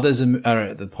 Others are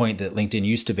at the point that LinkedIn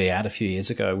used to be at a few years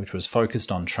ago, which was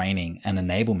focused on training and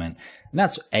enablement. And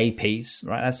that's a piece,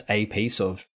 right? That's a piece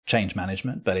of change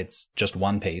management, but it's just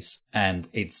one piece, and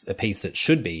it's a piece that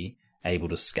should be able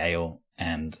to scale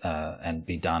and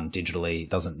be done digitally. It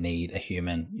doesn't need a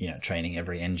human, training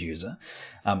every end user.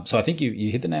 So I think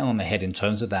you hit the nail on the head in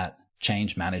terms of that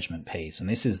change management piece. And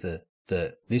this is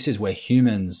this is where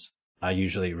humans are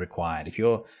usually required. If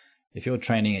you're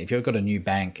training, if you've got a new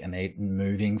bank and they're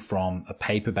moving from a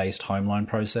paper-based home loan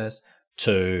process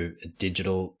to a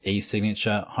digital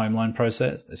e-signature home loan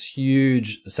process, there's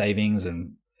huge savings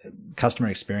and customer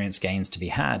experience gains to be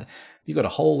had. You've got a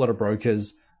whole lot of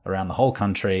brokers around the whole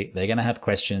country. They're going to have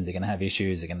questions. They're going to have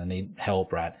issues. They're going to need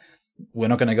help, right? We're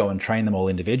not going to go and train them all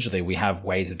individually. We have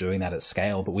ways of doing that at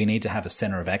scale, but we need to have a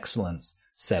center of excellence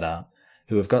set up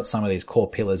who have got some of these core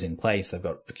pillars in place. They've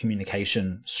got a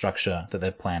communication structure that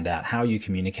they've planned out. How are you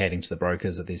communicating to the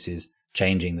brokers that this is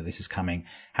changing, that this is coming?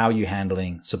 How are you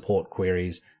handling support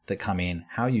queries that come in?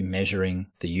 How are you measuring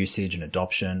the usage and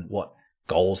adoption? What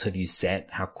goals have you set?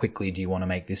 How quickly do you want to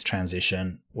make this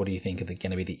transition? What do you think are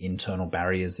going to be the internal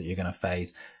barriers that you're going to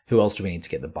face? Who else do we need to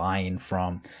get the buy-in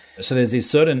from? So there's these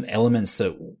certain elements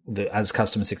that as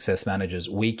customer success managers,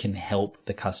 we can help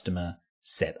the customer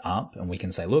set up, and we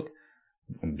can say, look,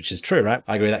 which is true, right?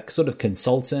 I agree with that sort of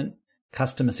consultant,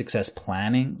 customer success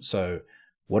planning. So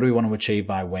what do we want to achieve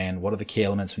by when? What are the key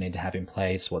elements we need to have in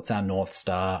place? What's our North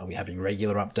Star? Are we having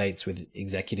regular updates with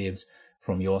executives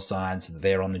from your side so that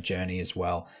they're on the journey as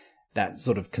well? That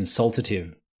sort of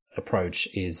consultative approach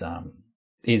is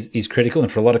critical.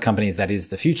 And for a lot of companies, that is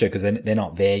the future because they're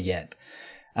not there yet.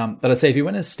 But I'd say if you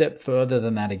went a step further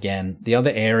than that again, the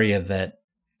other area that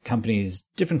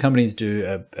different companies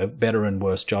do a better and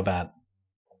worse job at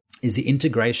is the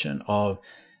integration of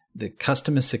the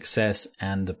customer success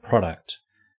and the product.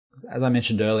 As I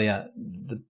mentioned earlier,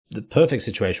 the perfect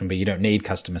situation would be you don't need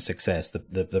customer success.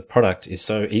 The product is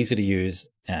so easy to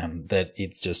use that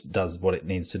it just does what it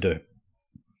needs to do.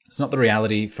 It's not the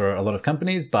reality for a lot of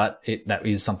companies, but that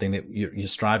is something that you're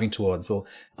striving towards. Well,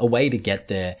 a way to get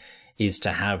there is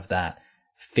to have that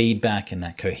feedback and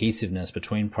that cohesiveness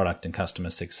between product and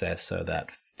customer success so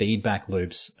that feedback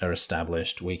loops are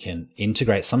established. We can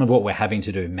integrate some of what we're having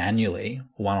to do manually,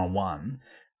 one-on-one,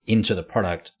 into the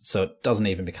product so it doesn't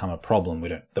even become a problem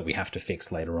that we have to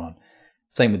fix later on.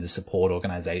 Same with the support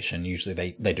organization.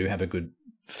 Usually they do have a good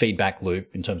feedback loop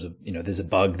in terms of, there's a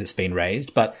bug that's been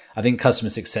raised, but I think customer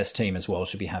success team as well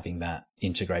should be having that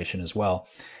integration as well.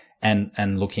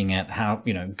 And looking at how,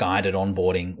 guided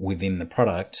onboarding within the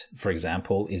product, for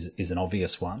example, is an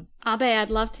obvious one. Abe, I'd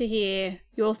love to hear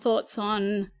your thoughts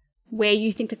on where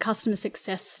you think the customer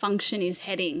success function is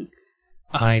heading.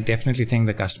 I definitely think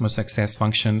the customer success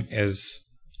function is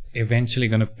eventually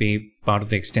going to be part of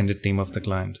the extended team of the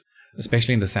client,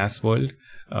 especially in the SaaS world.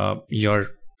 Your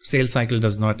sales cycle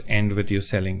does not end with you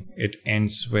selling. It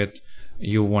ends with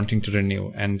you wanting to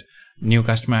renew, and new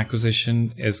customer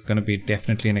acquisition is going to be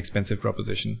definitely an expensive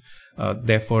proposition.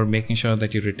 Therefore, making sure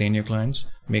that you retain your clients,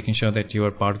 making sure that you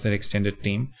are part of their extended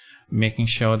team, making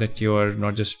sure that you are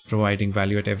not just providing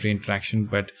value at every interaction,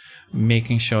 but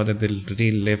making sure that they'll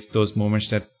relive those moments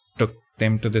that took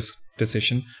them to this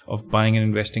decision of buying and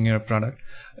investing in a product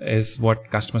is what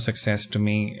customer success to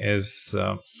me is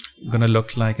going to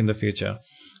look like in the future.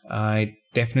 I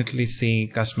definitely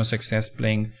see customer success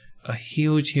playing a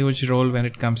huge role when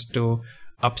it comes to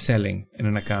upselling in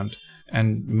an account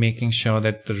and making sure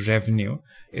that the revenue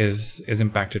is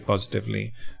impacted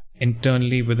positively.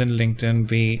 Internally within LinkedIn,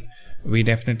 we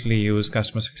definitely use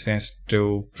customer success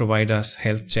to provide us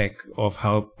health check of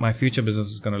how my future business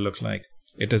is going to look like.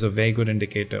 It is a very good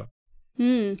indicator.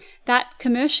 That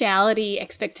commerciality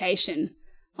expectation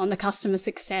on the customer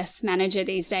success manager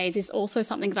these days is also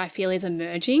something that I feel is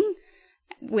emerging.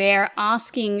 We're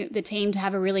asking the team to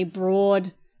have a really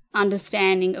broad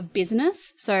understanding of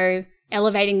business, so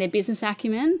elevating their business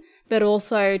acumen, but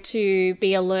also to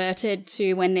be alerted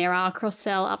to when there are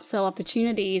cross-sell, upsell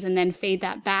opportunities, and then feed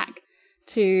that back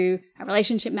to a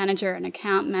relationship manager, an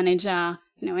account manager,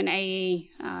 an AE,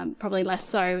 probably less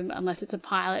so unless it's a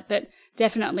pilot, but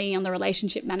definitely on the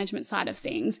relationship management side of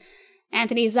things.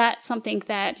 Anthony, is that something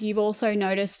that you've also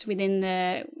noticed within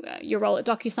your role at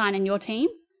DocuSign and your team?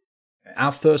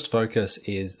 Our first focus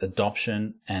is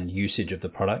adoption and usage of the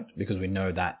product, because we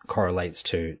know that correlates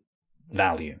to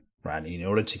value, right? In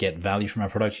order to get value from our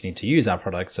product, you need to use our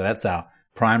product. So that's our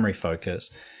primary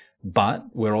focus. But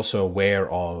we're also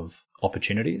aware of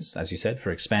opportunities, as you said,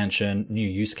 for expansion, new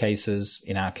use cases,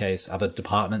 in our case, other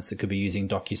departments that could be using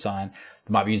DocuSign.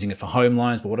 They might be using it for home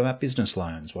loans, but what about business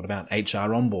loans? What about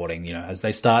HR onboarding? As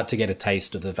they start to get a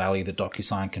taste of the value that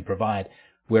DocuSign can provide,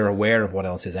 we're aware of what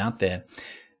else is out there.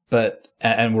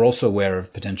 And we're also aware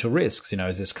of potential risks.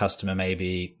 Is this customer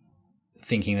maybe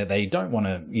thinking that they don't want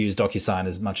to use DocuSign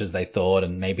as much as they thought,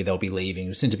 and maybe they'll be leaving?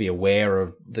 We seem to be aware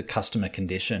of the customer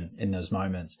condition in those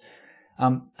moments.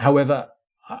 However,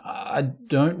 I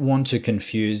don't want to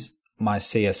confuse my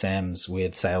CSMs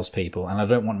with salespeople, and I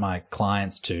don't want my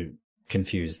clients to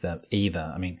confuse them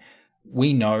either. I mean,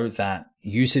 we know that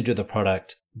usage of the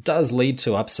product does lead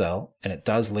to upsell and it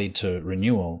does lead to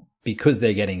renewal because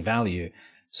they're getting value.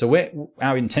 So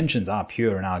our intentions are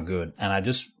pure and are good. And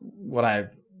what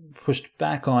I've pushed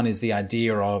back on is the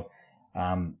idea of,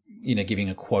 giving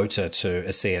a quota to a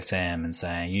CSM and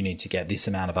saying you need to get this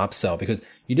amount of upsell, because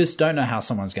you just don't know how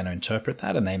someone's going to interpret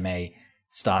that. And they may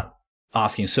start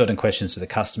asking certain questions to the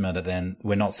customer that then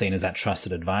we're not seen as that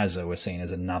trusted advisor. We're seen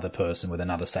as another person with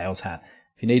another sales hat.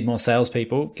 If you need more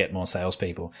salespeople, get more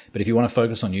salespeople. But if you want to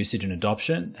focus on usage and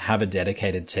adoption, have a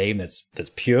dedicated team that's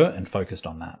pure and focused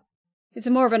on that. It's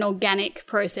more of an organic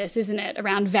process, isn't it,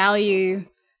 around value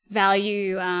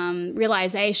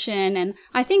realization. And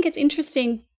I think it's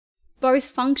interesting, both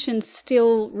functions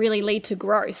still really lead to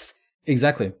growth.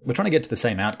 Exactly. We're trying to get to the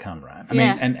same outcome, right? I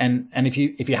mean, and if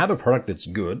you have a product that's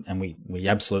good, and we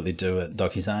absolutely do at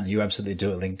DocuSign, you absolutely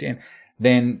do at LinkedIn,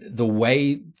 then the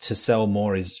way to sell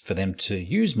more is for them to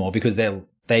use more, because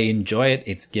they enjoy it.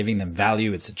 It's giving them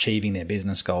value. It's achieving their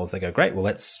business goals. They go, great. Well,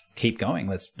 let's keep going.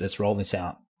 Let's roll this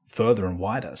out further and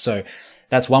wider. So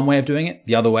that's one way of doing it.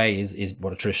 The other way is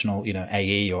what a traditional,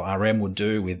 AE or RM would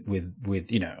do with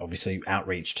obviously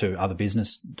outreach to other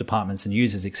business departments and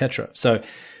users, etc. So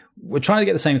we're trying to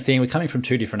get the same thing. We're coming from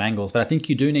two different angles, but I think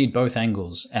you do need both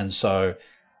angles. And so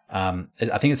I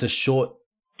think it's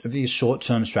a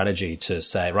short-term strategy to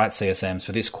say, right, CSMs,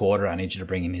 for this quarter, I need you to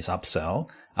bring in this upsell.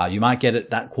 You might get it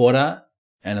that quarter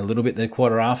and a little bit the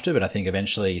quarter after, but I think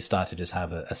eventually you start to just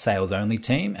have a sales-only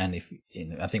team. And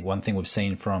I think one thing we've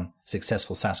seen from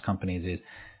successful SaaS companies is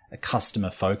a customer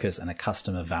focus and a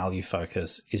customer value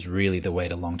focus is really the way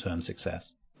to long-term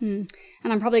success. And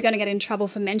I'm probably going to get in trouble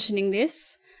for mentioning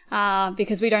this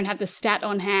because we don't have the stat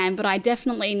on hand, but I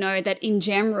definitely know that in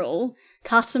general,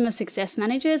 customer success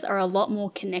managers are a lot more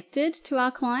connected to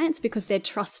our clients because they're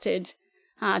trusted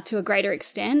to a greater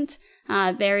extent.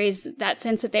 There is that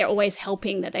sense that they're always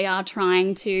helping, that they are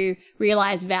trying to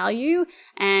realize value.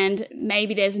 And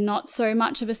maybe there's not so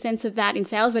much of a sense of that in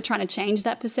sales. We're trying to change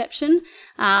that perception.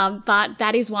 But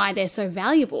that is why they're so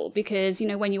valuable, because,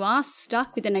 when you are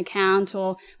stuck with an account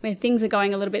or where things are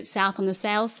going a little bit south on the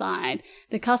sales side,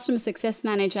 the customer success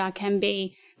manager can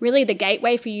be really the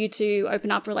gateway for you to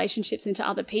open up relationships into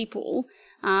other people,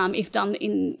 if done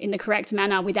in the correct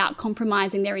manner without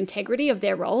compromising their integrity of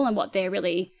their role and what they're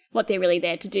really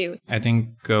there to do. I think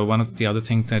one of the other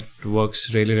things that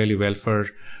works really, really well for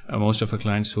most of our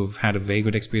clients who've had a very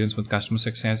good experience with customer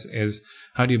success is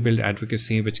how do you build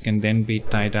advocacy, which can then be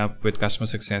tied up with customer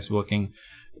success working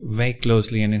very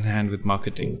closely hand in hand with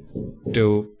marketing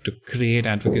to create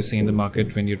advocacy in the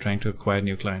market when you're trying to acquire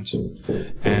new clients.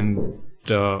 And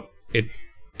it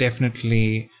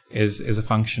definitely is a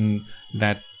function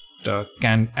that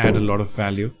can add a lot of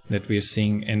value that we are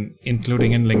seeing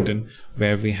including in LinkedIn,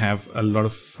 where we have a lot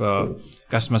of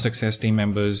customer success team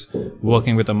members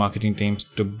working with the marketing teams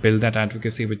to build that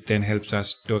advocacy, which then helps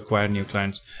us to acquire new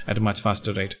clients at a much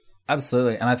faster rate.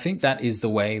 Absolutely. And I think that is the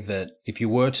way that if you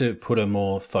were to put a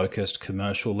more focused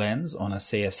commercial lens on a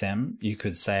CSM, you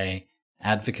could say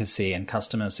advocacy and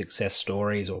customer success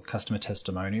stories or customer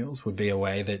testimonials would be a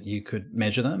way that you could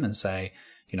measure them and say,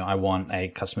 I want a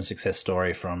customer success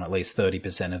story from at least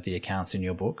 30% of the accounts in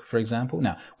your book, for example.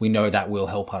 Now, we know that will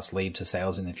help us lead to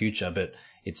sales in the future, but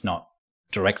it's not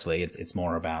directly. It's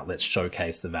more about let's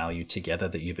showcase the value together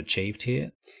that you've achieved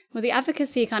here. Well, the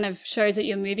advocacy kind of shows that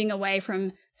you're moving away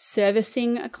from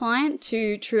servicing a client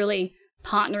to truly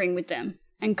partnering with them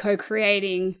and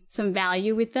co-creating some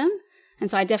value with them.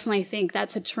 And so I definitely think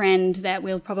that's a trend that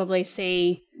we'll probably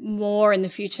see more in the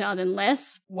future than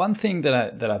less. One thing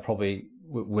that I probably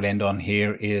would end on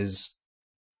here is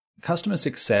customer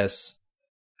success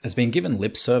has been given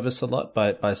lip service a lot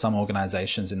by some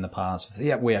organizations in the past.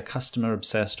 Yeah, we are customer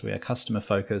obsessed, we are customer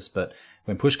focused, but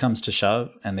when push comes to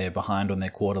shove and they're behind on their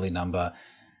quarterly number,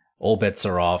 all bets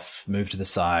are off, move to the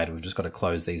side, we've just got to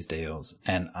close these deals.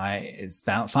 And it's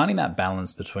about finding that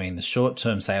balance between the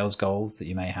short-term sales goals that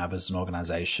you may have as an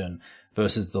organization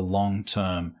versus the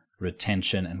long-term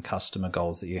retention and customer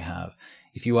goals that you have.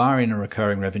 If you are in a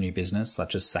recurring revenue business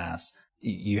such as SaaS,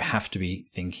 you have to be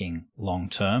thinking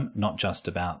long-term, not just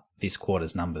about this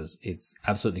quarter's numbers. It's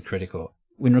absolutely critical.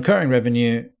 When recurring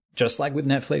revenue, just like with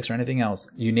Netflix or anything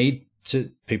else, you need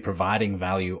to be providing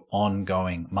value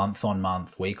ongoing, month on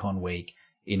month, week on week,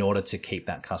 in order to keep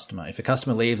that customer. If a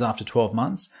customer leaves after 12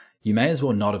 months, you may as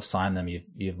well not have signed them.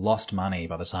 You've lost money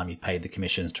by the time you've paid the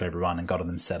commissions to everyone and gotten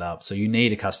them set up. So you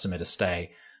need a customer to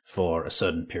stay for a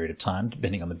certain period of time,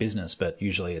 depending on the business, but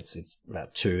usually it's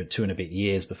about two and a bit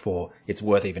years before it's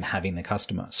worth even having the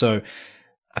customer. So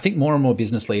I think more and more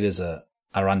business leaders are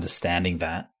understanding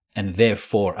that, and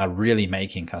therefore are really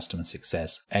making customer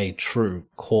success a true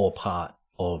core part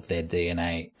of their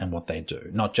DNA and what they do.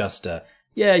 Not just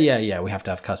we have to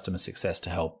have customer success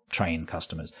to help train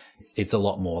customers. It's a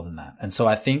lot more than that. And so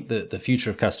I think that the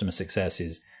future of customer success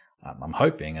is, I'm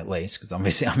hoping at least, because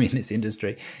obviously I'm in this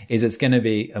industry, is it's going to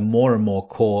be a more and more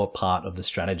core part of the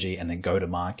strategy and the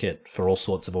go-to-market for all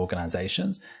sorts of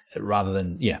organizations, rather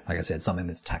than, like I said, something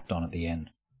that's tacked on at the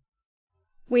end.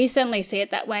 We certainly see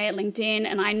it that way at LinkedIn,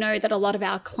 and I know that a lot of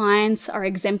our clients are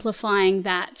exemplifying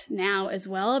that now as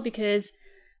well, because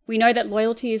we know that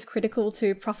loyalty is critical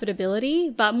to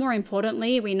profitability, but more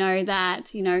importantly, we know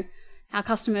that, our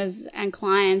customers and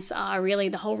clients are really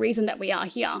the whole reason that we are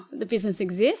here. The business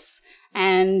exists,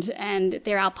 and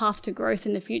they're our path to growth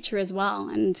in the future as well.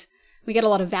 And we get a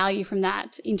lot of value from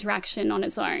that interaction on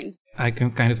its own. I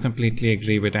can kind of completely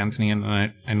agree with Anthony, and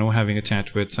I know, having a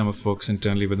chat with some of folks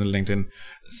internally within LinkedIn,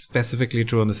 specifically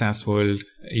true on the SaaS world,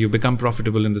 you become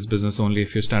profitable in this business only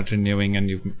if you start renewing and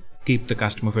you keep the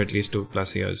customer for at least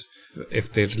 2+ years.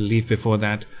 If they leave before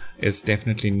that, it's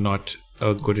definitely not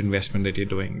a good investment that you're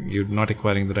doing. You're not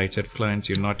acquiring the right set of clients,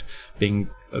 you're not paying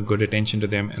a good attention to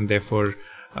them, and therefore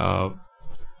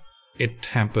it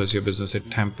hampers your business,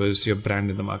 it hampers your brand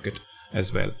in the market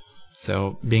as well.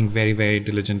 So being very, very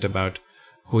diligent about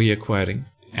who you're acquiring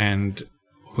and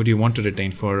who do you want to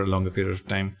retain for a longer period of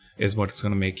time is what's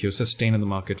going to make you sustain in the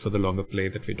market for the longer play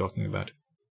that we're talking about.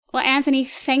 Well, Anthony,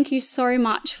 thank you so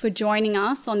much for joining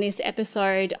us on this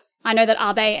episode. I know that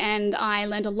Abe and I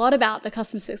learned a lot about the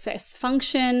customer success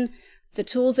function, the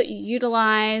tools that you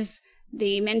utilize,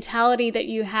 the mentality that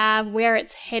you have, where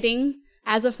it's heading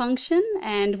as a function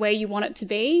and where you want it to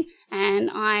be. And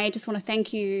I just want to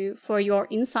thank you for your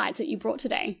insights that you brought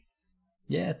today.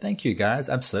 Yeah, thank you guys.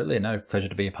 Absolutely. No, pleasure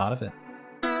to be a part of it.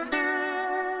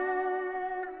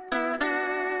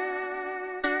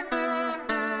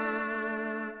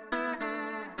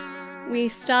 We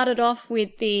started off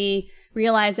with the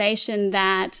realization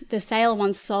that the sale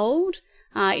once sold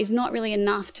is not really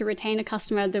enough to retain a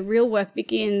customer. The real work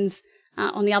begins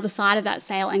on the other side of that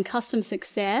sale, and customer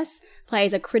success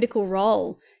plays a critical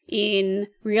role in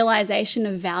realization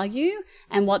of value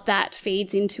and what that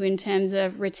feeds into in terms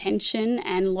of retention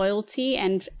and loyalty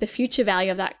and the future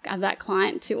value of that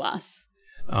client to us.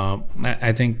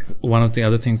 I think one of the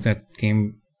other things that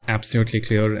came absolutely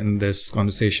clear in this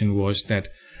conversation was that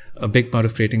a big part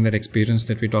of creating that experience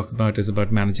that we talk about is about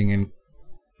managing and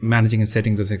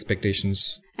setting those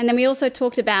expectations. And then we also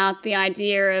talked about the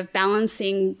idea of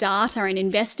balancing data and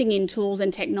investing in tools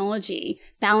and technology,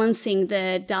 balancing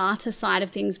the data side of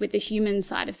things with the human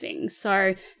side of things.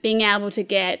 So being able to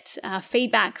get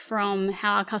feedback from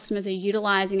how our customers are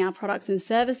utilizing our products and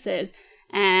services,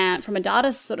 from a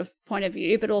data sort of point of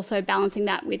view, but also balancing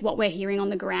that with what we're hearing on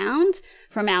the ground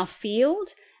from our field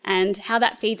and how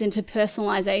that feeds into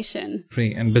personalization.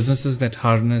 Great. And businesses that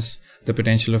harness the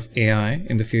potential of AI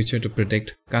in the future to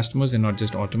predict customers and not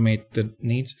just automate the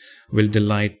needs will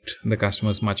delight the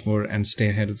customers much more and stay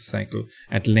ahead of the cycle.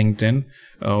 At LinkedIn,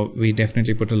 we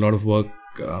definitely put a lot of work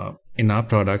in our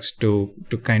products to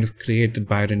kind of create the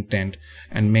buyer intent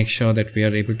and make sure that we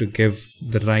are able to give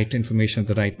the right information at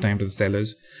the right time to the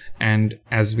sellers. And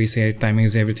as we say, timing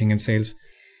is everything in sales.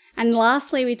 And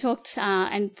lastly, we talked,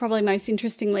 and probably most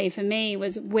interestingly for me,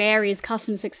 was where is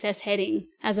customer success heading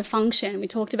as a function? We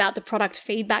talked about the product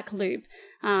feedback loop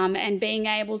and being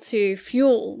able to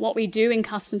fuel what we do in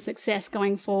customer success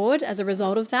going forward as a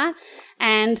result of that,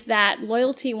 and that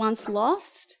loyalty once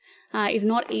lost is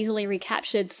not easily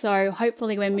recaptured. So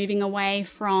hopefully we're moving away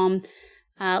from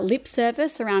lip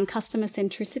service around customer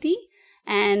centricity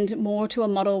and more to a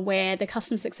model where the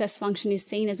customer success function is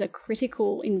seen as a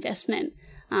critical investment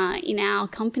in our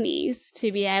companies to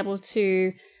be able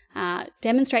to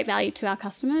demonstrate value to our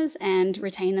customers and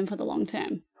retain them for the long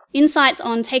term. Insights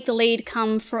on Take the Lead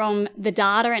come from the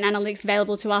data and analytics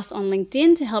available to us on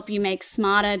LinkedIn to help you make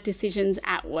smarter decisions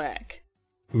at work.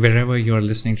 Wherever you're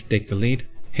listening to Take the Lead,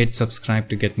 hit subscribe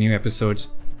to get new episodes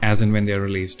as and when they're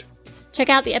released. Check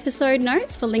out the episode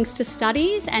notes for links to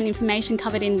studies and information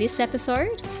covered in this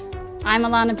episode. I'm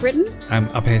Alana Britton. I'm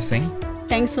Abhay Singh.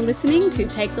 Thanks for listening to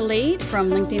Take the Lead from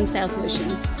LinkedIn Sales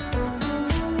Solutions.